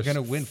because they're There's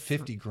going to win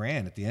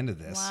 $50,000 at the end of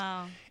this.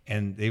 Wow.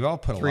 And they've all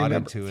put a lot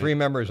into it. 3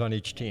 members on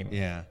each team.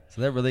 Yeah.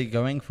 So they're really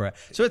going for it.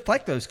 So it's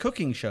like those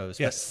cooking shows,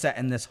 but Yes. set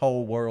in this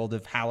whole world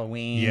of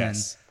Halloween.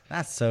 Yes. And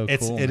that's so It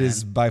cool.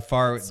 is man. by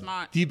far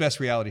Smart. the best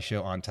reality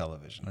show on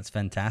television. That's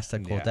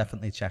fantastic. We'll Yeah.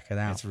 definitely check it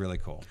out. It's really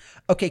cool.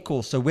 Okay,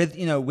 cool. So with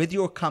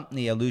your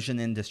company, Illusion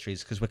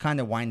Industries, because we're kind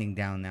of winding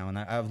down now, and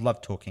I've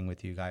loved talking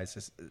with you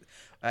guys.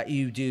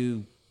 You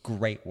do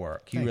great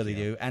work. You Thank really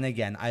you. do. And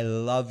again, I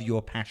love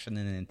your passion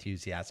and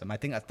enthusiasm. I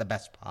think that's the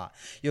best part.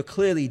 You're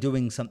clearly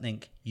doing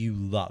something you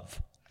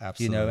love. And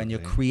you're Absolutely.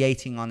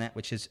 creating on it,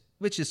 which is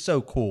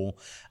so cool.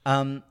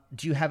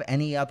 Do you have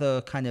any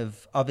other kind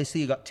of,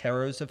 obviously you got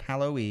Terrors of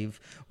Halloween,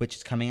 which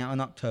is coming out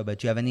in October.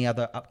 Do you have any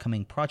other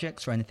upcoming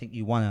projects or anything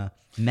you want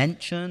to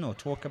mention or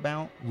talk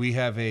about? We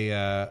have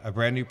a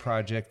brand new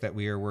project that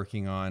we are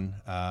working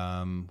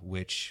on,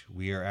 which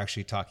we are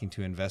actually talking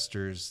to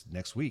investors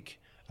next week.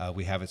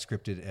 We have it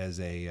scripted as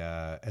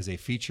a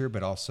feature,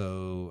 but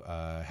also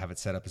have it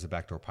set up as a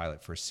backdoor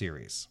pilot for a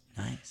series.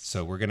 Nice.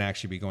 So we're going to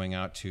actually be going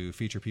out to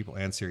feature people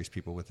and series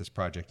people with this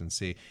project and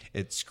see.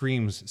 It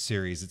screams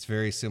series. It's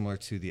very similar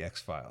to the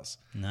X-Files.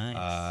 Nice.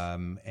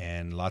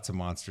 And lots of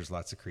monsters,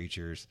 lots of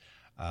creatures,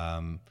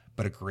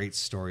 but a great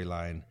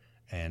storyline.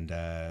 And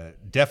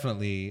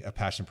definitely a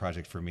passion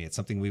project for me. It's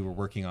something we were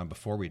working on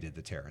before we did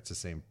the Terror. It's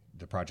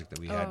the project that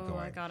we had Oh, going.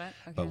 I got it.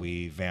 Okay. But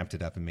we vamped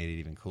it up and made it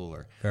even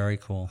cooler. Very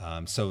cool.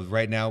 So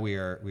right now we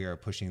are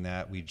pushing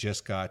that. We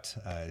just got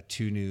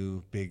 2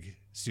 new big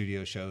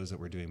studio shows that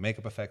we're doing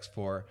makeup effects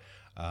for.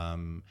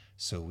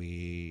 So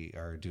we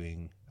are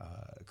doing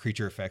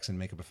creature effects and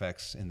makeup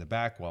effects in the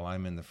back while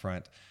I'm in the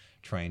front,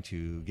 trying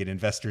to get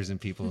investors and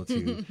people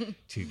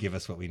to give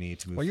us what we need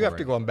to move. Well, you have to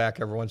forward. go on back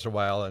every once in a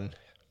while and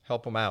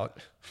help them out.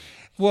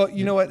 Well,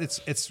 you know what?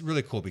 It's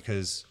really cool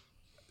because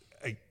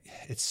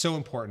it's so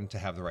important to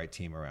have the right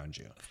team around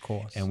you. Of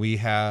course. And we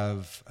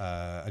have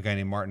a guy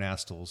named Martin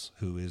Astles,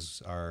 who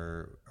is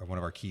one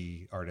of our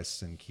key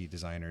artists and key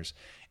designers,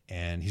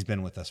 and he's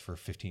been with us for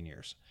 15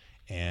 years.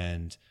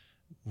 And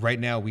right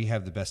now we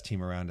have the best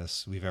team around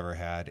us we've ever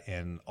had.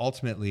 And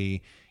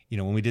ultimately,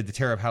 when we did the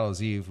Terror of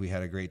Hallows Eve, we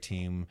had a great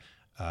team.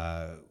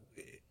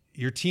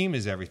 Your team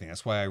is everything.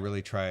 That's why I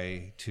really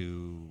try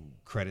to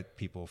credit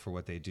people for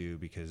what they do,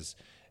 because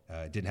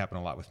it didn't happen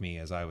a lot with me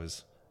as I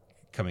was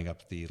coming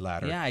up the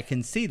ladder. Yeah, I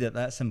can see that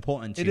that's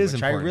important to It you, is which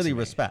important I really to me.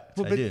 respect.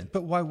 Well, I do.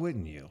 but why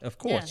wouldn't you? Of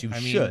course, Yeah. you I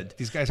mean, should.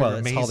 these guys well, are it's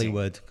amazing.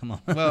 Hollywood. Come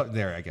on. Well,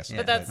 there, I guess.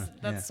 But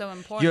that's so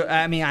important.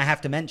 I have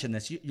to mention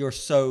this. You're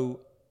so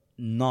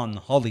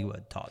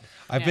non-Hollywood, Todd.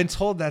 I've been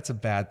told that's a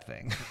bad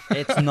thing.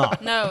 It's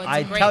not. No, it's a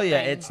I great tell you,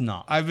 thing. it's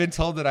not. I've been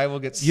told that I will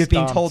get You've been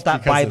stomped told that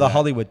because by of the that.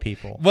 Hollywood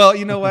people. Well,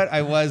 you know what?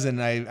 I was,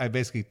 and I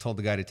basically told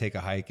the guy to take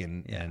a hike,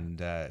 and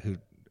who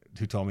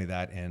told me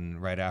that,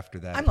 and right after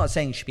that, I'm not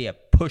saying you should be a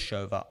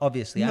pushover,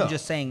 obviously. No. I'm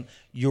just saying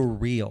you're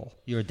real.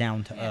 You're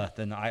down to earth.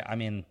 And I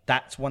mean,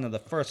 that's one of the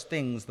first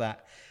things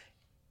that,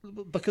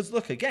 because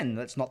look, again,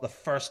 that's not the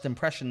first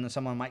impression that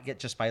someone might get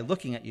just by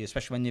looking at you,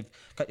 especially when you've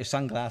got your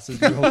sunglasses.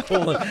 You're all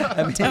cool.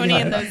 I mean, Tony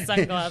in those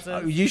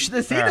sunglasses. You should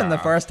have seen him the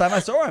first time I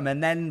saw him.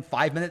 And then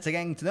 5 minutes of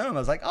getting to know him, I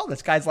was like, oh,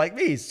 this guy's like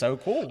me. He's so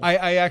cool.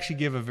 I actually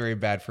give a very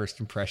bad first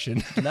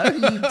impression. No, you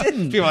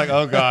didn't. People are like,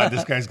 oh God,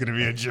 this guy's going to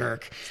be a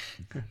jerk.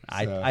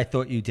 I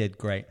thought you did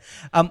great.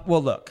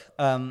 Well, look,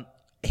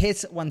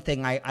 here's one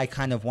thing I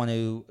kind of want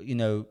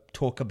to,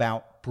 talk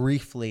about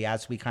briefly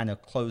as we kind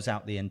of close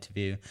out the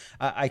interview.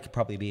 I could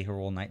probably be here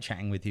all night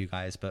chatting with you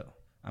guys, but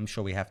I'm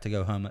sure we have to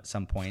go home at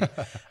some point.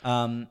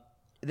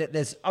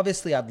 There's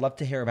obviously, I'd love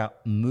to hear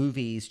about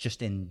movies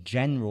just in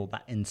general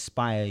that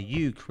inspire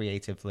you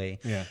creatively.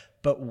 Yeah.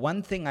 But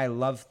one thing I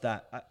love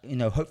that,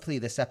 hopefully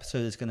this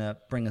episode is going to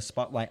bring a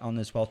spotlight on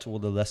as well to all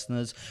the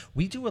listeners.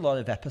 We do a lot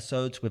of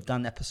episodes. We've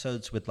done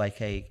episodes with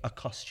like a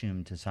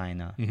costume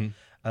designer,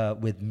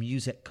 with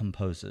music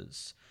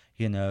composers,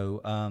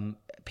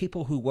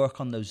 people who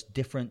work on those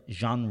different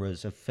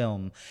genres of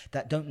film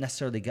that don't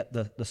necessarily get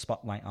the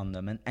spotlight on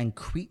them. And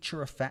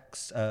creature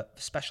effects,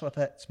 special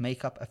effects,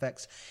 makeup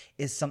effects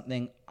is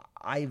something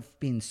I've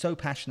been so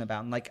passionate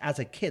about. And like as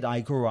a kid, I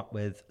grew up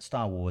with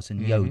Star Wars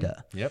and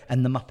Yoda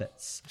and the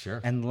Muppets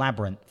and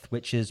Labyrinth,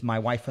 which is my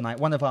wife and I,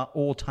 one of our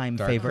all-time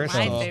favorite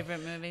My films.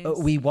 favorite movies.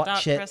 We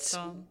watch Dark it.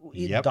 Crystal.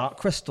 Dark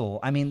Crystal.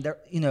 I mean,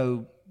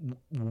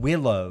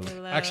 Willow.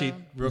 Actually,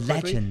 real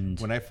quickly, Legend.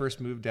 when I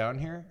first moved down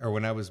here, or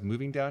when I was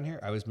moving down here,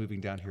 I was moving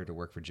down here to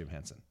work for Jim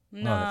Henson.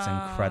 Oh, that's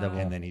incredible.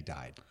 And then he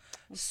died.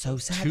 So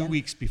sad. 2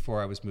 weeks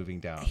before I was moving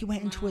down. He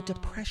went into a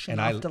depression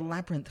And after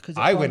Labyrinth. Because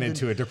I went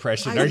into a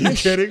depression. Are you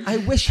kidding? I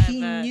wish he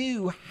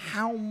knew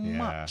how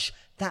much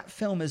that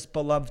film is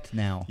beloved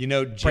now.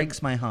 Jim,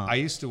 breaks my heart. I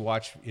used to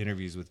watch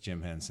interviews with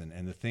Jim Henson,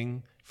 and the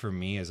thing for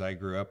me as I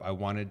grew up, I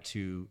wanted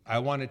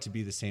to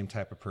be the same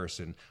type of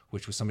person,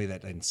 which was somebody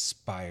that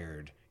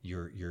inspired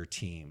your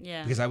team.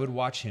 Yeah. Because I would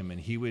watch him, and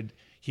he would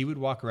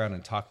walk around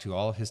and talk to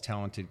all of his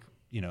talented,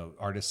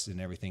 artists and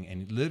everything,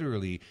 and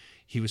literally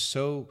he was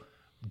so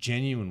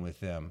genuine with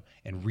them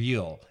and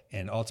real,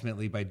 and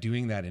ultimately by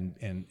doing that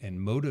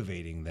and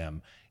motivating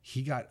them,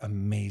 he got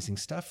amazing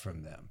stuff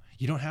from them.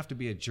 You don't have to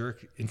be a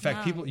jerk. In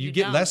fact, you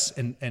get less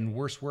and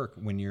worse work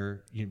when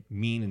you're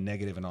mean and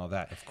negative and all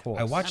that. Of course.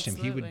 I watched him.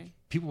 Absolutely.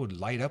 People would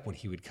light up when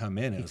he would come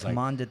in, and it was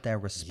commanded their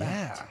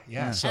respect.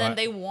 Yeah. So And then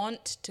they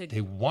want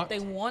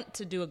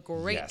to do a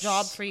great Yes.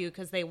 job for you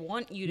because they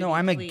want you to. No, be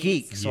I'm a pleased.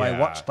 geek, so I Yeah.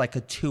 watched like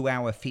a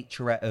 2-hour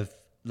featurette of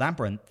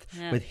Labyrinth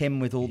with him,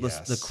 with all the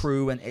Yes.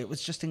 crew, and it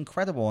was just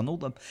incredible. And all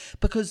the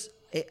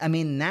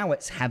now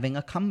it's having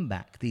a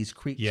comeback. These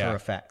creature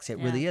effects, it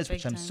really is, big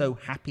which I'm time. so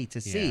happy to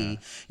see.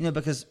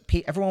 Because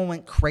everyone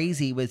went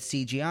crazy with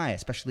CGI,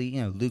 especially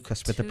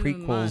Lucas with the Too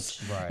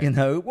prequels. much. Right.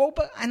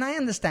 And I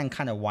understand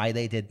kind of why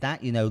they did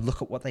that.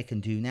 Look at what they can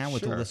do now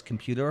with all Sure. this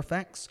computer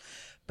effects.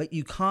 But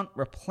you can't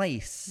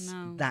replace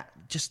that,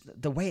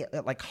 just the way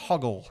it, like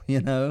Hoggle,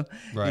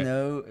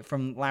 Right.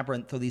 from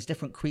Labyrinth, or these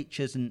different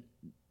creatures, and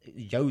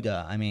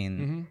Yoda. I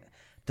mean,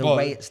 the Well,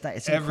 way it's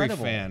every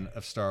incredible. fan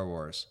of Star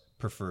Wars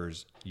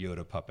prefers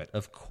Yoda puppet,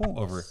 Of course.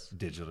 over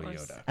digital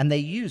Yoda. And they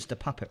used a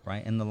puppet,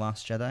 right, in The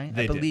Last Jedi?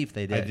 I believe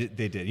they did.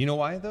 They did. You know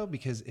why though?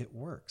 Because it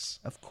works.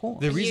 Of course.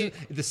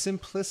 The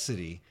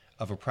simplicity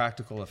of a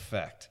practical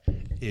effect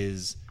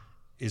is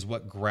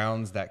what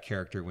grounds that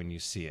character when you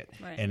see it.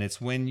 Right. And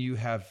it's when you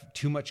have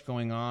too much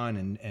going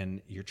on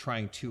and you're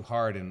trying too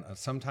hard. And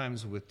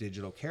sometimes with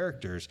digital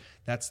characters,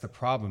 that's the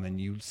problem. And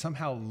you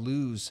somehow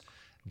lose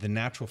the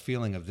natural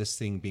feeling of this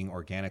thing being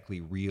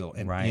organically real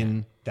and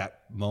in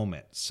that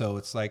moment. So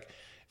it's like,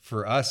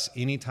 for us,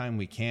 anytime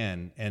we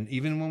can, and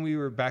even when we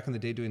were back in the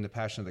day doing The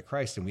Passion of the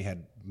Christ, and we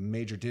had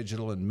major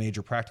digital and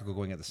major practical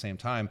going at the same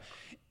time,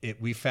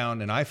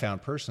 I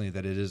found personally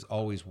that it is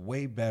always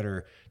way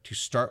better to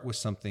start with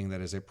something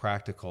that is a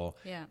practical.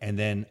 Yeah. And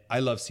then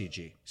I love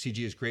CG. CG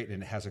is great,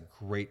 and it has a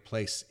great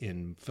place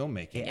in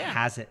filmmaking. It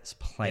has its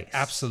place. It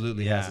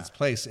absolutely has its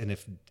place, and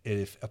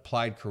if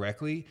applied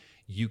correctly,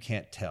 you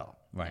can't tell.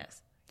 Right.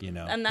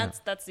 Yes. And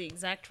that's the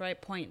exact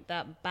right point.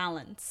 That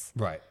balance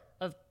Right.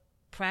 of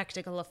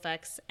practical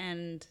effects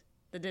and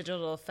the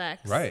digital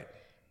effects. Right.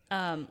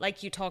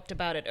 Like you talked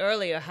about it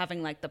earlier,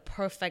 having like the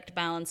perfect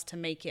balance to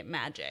make it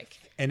magic,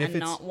 And if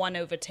it's- not one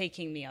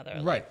overtaking the other.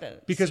 Right. Like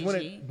the Because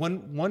CG.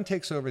 when one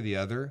takes over the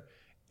other,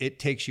 it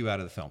takes you out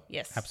of the film.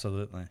 Yes.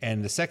 Absolutely.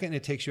 And the second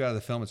it takes you out of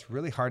the film, it's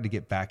really hard to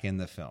get back in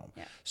the film.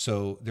 Yeah.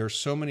 So there's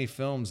so many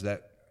films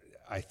that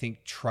I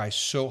think try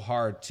so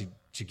hard to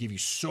give you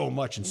so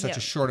much in such a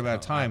short amount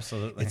of time.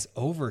 absolutely. It's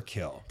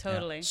overkill.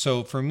 Totally.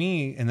 So for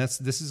me, and this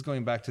is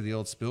going back to the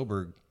old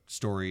Spielberg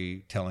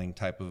storytelling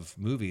type of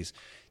movies,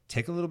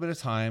 take a little bit of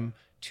time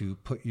to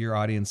put your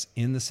audience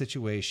in the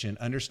situation,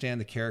 understand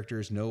the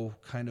characters, know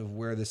kind of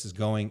where this is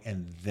going,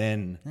 and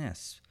then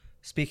Yes.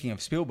 Speaking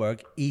of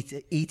Spielberg,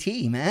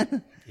 E.T.,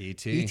 man.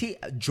 E.T..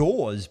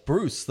 Jaws,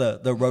 Bruce,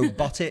 the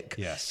robotic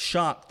Yes.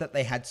 shark that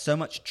they had so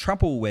much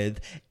trouble with.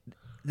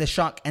 The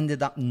shark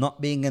ended up not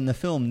being in the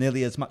film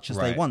nearly as much as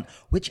they Right. want,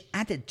 which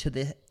added to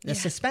the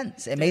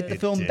suspense. It made the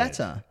film did.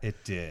 better.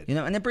 It did. You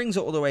know, and it brings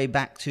it all the way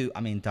back to,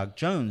 Doug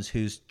Jones,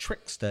 who's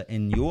Trickster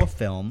in your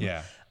film.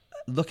 Yeah.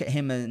 Look at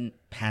him in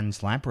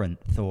Pan's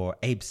Labyrinth or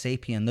Abe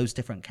Sapien, those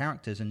different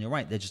characters, and you're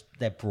right,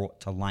 they're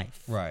brought to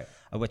life. Right.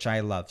 Which I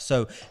love.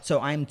 So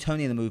I'm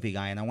Tony the Movie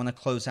Guy, and I want to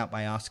close out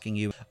by asking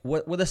you,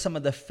 what are some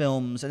of the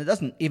films, and it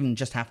doesn't even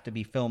just have to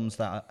be films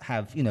that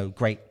have,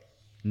 great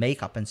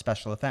makeup and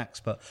special effects,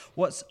 but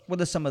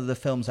what are some of the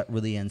films that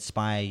really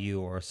inspire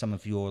you, or some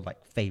of your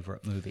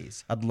favorite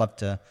movies? I'd love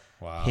to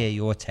hear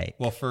your take.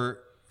 Well, for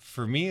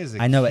me as a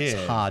kid, I know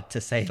it's hard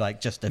to say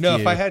just a few. No,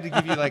 if I had to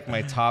give you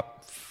my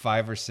top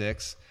 5 or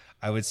 6,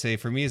 I would say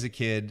for me as a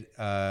kid,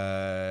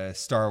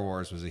 Star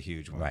Wars was a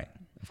huge one. Right.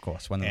 Of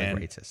course, one of the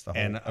greatest, the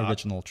whole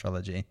original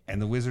trilogy.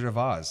 And The Wizard of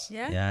Oz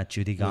Yeah,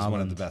 Judy was Garland.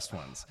 one of the best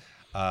ones.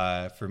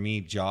 For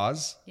me,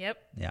 Jaws Yep.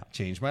 Yeah.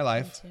 changed my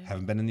life.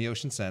 Haven't been in the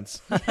ocean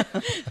since.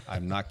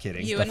 I'm not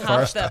kidding. You the and half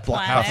first the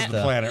block- planet. Half of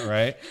the planet,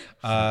 right?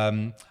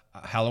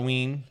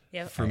 Halloween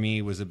Yep. for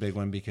me was a big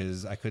one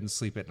because I couldn't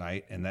sleep at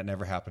night, and that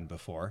never happened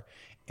before.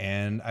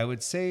 And I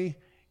would say,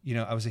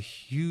 I was a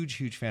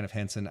huge fan of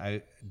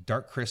Henson.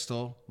 Dark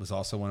Crystal was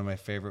also one of my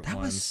favorite That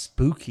was ones.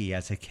 spooky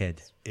as a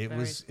kid. It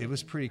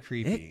was pretty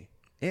creepy.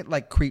 It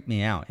creeped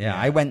me out. Yeah,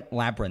 I went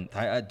Labyrinth.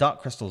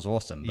 Dark Crystal's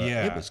awesome, but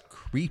Yeah. it was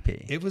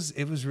creepy. It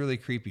was really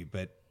creepy,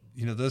 but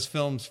those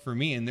films for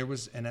me, and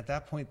at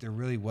that point there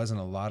really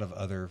wasn't a lot of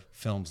other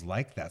films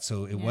like that,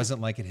 so it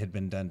wasn't like it had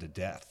been done to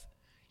death.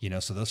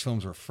 So those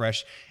films were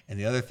fresh. And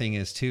the other thing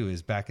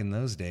is back in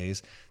those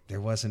days, there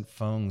wasn't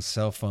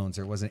cell phones,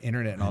 there wasn't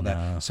internet and all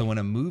that. So when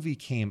a movie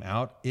came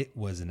out, it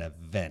was an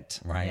event.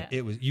 Right.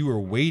 Yeah. You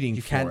were waiting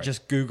You for can't it.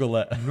 just Google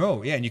it.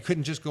 No, yeah, and you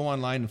couldn't just go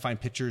online and find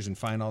pictures and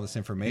find all this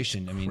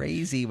information.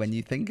 Crazy when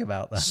you think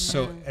about that.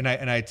 So, and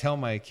I tell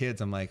my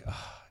kids, I'm like,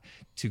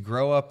 to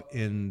grow up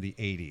in the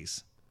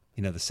 80s,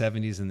 the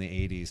 70s and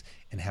the 80s,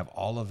 and have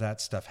all of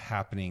that stuff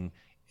happening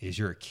as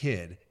you're a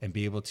kid, and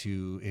be able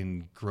to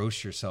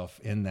engross yourself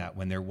in that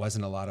when there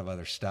wasn't a lot of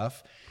other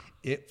stuff,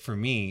 it, for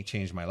me,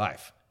 changed my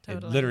life.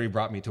 It literally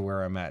brought me to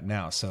where I'm at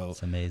now. So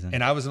it's amazing.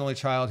 And I was an only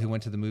child who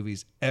went to the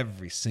movies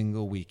every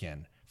single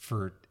weekend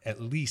for at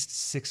least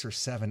 6 or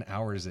 7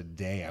 hours a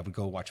day. I would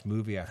go watch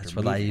movie after That's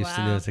movie. what I used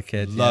to do as a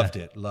kid. Loved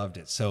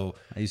it. So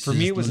I used for to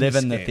me, just it was live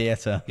an in the escape.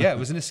 theater. Yeah, it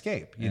was an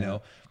escape, you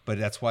know. But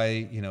that's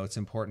why, it's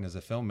important as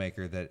a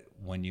filmmaker that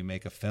when you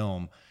make a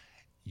film,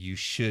 you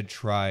should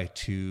try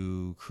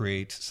to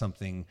create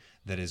something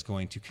that is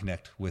going to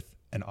connect with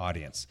an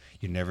audience.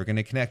 You're never going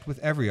to connect with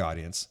every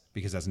audience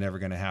because that's never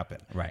going to happen.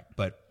 Right.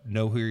 But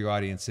know who your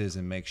audience is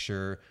and make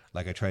sure,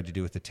 like I tried to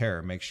do with The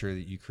Terror, make sure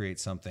that you create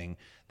something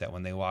that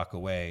when they walk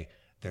away,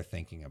 they're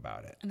thinking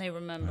about it. And they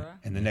remember.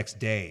 And the next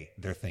day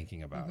they're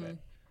thinking about it.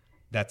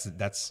 That's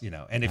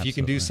and if you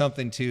can do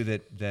something too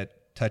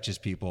that touches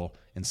people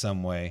in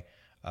some way,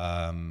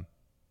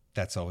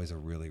 that's always a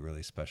really,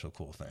 really special,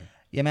 cool thing.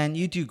 Yeah, man,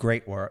 you do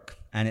great work,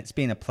 and it's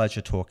been a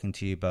pleasure talking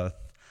to you both.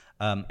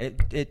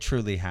 It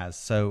truly has.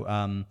 So,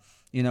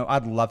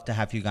 I'd love to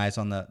have you guys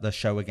on the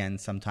show again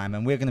sometime,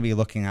 and we're going to be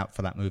looking out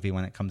for that movie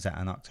when it comes out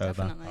in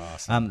October. Definitely.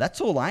 Awesome.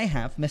 That's all I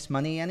have, Miss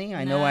Money Annie.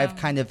 I know No. I've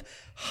kind of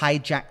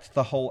hijacked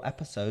the whole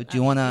episode. Do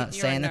you want to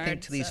you're say a anything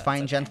nerd, to these so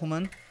fine it's okay.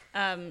 gentlemen?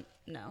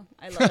 No,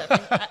 I love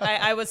it.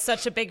 I was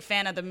such a big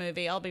fan of the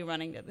movie. I'll be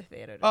running to the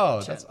theater to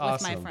watch that's it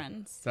awesome. with my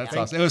friends. That's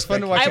Yeah. awesome. It was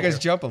fun to watch you guys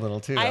jump a little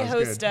too. I That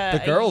was host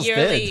good. The girls a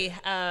yearly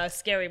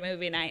scary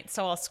movie night,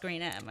 so I'll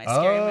screen it at my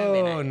scary movie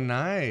Oh, night.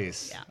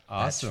 nice. Yeah.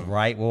 That's Awesome.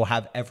 right. We'll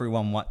have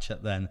everyone watch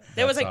it then.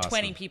 There was That's like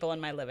 20 awesome. people in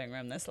my living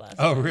room this last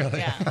Oh, night. really?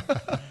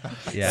 Yeah.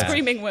 Yeah.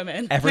 Screaming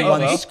women.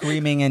 Everyone well.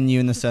 screaming in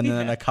unison, and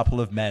then a couple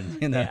of men.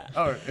 Yeah.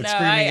 Oh, it's No,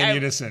 screaming in I-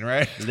 unison,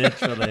 right?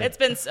 Literally. It's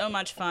been so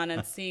much fun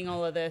and seeing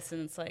all of this,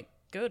 and it's like,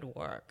 good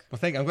work. Well,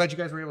 I'm glad you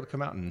guys were able to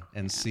come out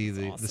and see it's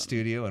the awesome.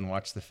 studio and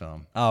watch the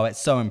film. Oh, it's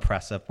so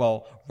impressive.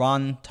 Well,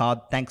 Ron,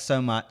 Todd, thanks so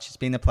much. It's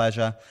been a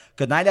pleasure.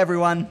 Good night,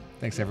 everyone.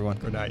 Thanks, everyone.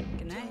 Good night.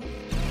 Good night.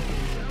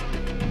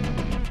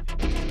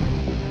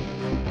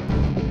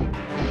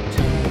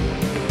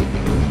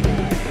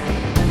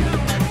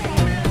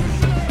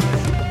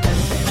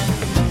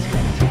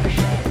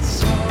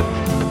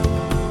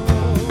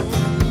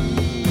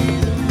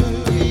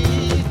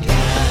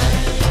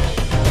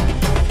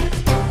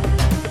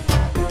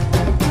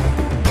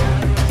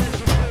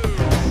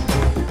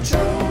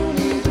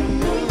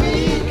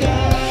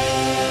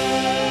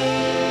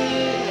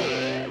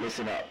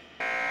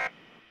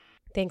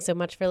 Thanks so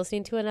much for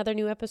listening to another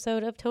new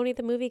episode of Tony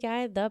the Movie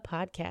Guy, the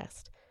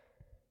podcast.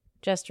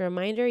 Just a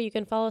reminder, you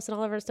can follow us on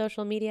all of our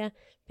social media,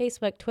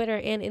 Facebook, Twitter,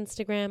 and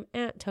Instagram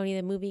at Tony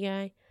the Movie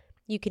Guy.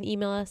 You can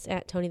email us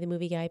at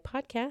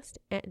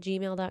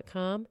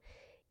tonythemovieguypodcast@gmail.com.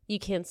 You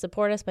can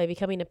support us by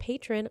becoming a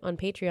patron on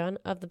Patreon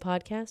of the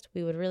podcast.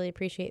 We would really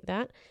appreciate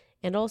that.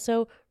 And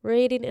also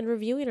rating and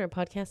reviewing our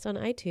podcast on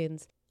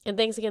iTunes. And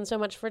thanks again so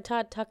much for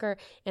Todd Tucker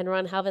and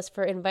Ron Halvis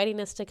for inviting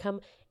us to come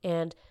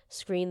and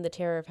screen The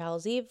Terror of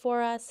Hallows Eve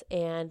for us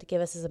and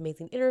give us this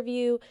amazing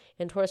interview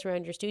and tour us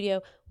around your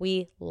studio.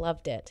 We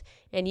loved it.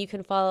 And you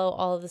can follow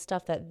all of the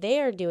stuff that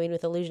they are doing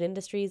with Illusion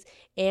Industries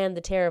and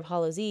The Terror of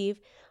Hallows Eve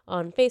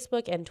on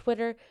Facebook and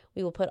Twitter.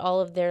 We will put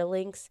all of their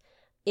links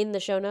in the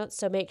show notes,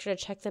 so make sure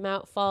to check them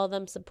out, follow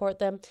them, support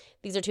them.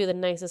 These are two of the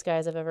nicest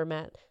guys I've ever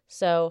met.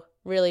 So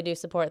really do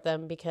support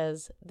them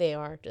because they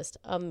are just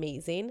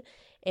amazing.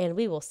 And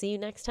we will see you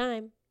next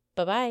time.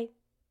 Bye-bye.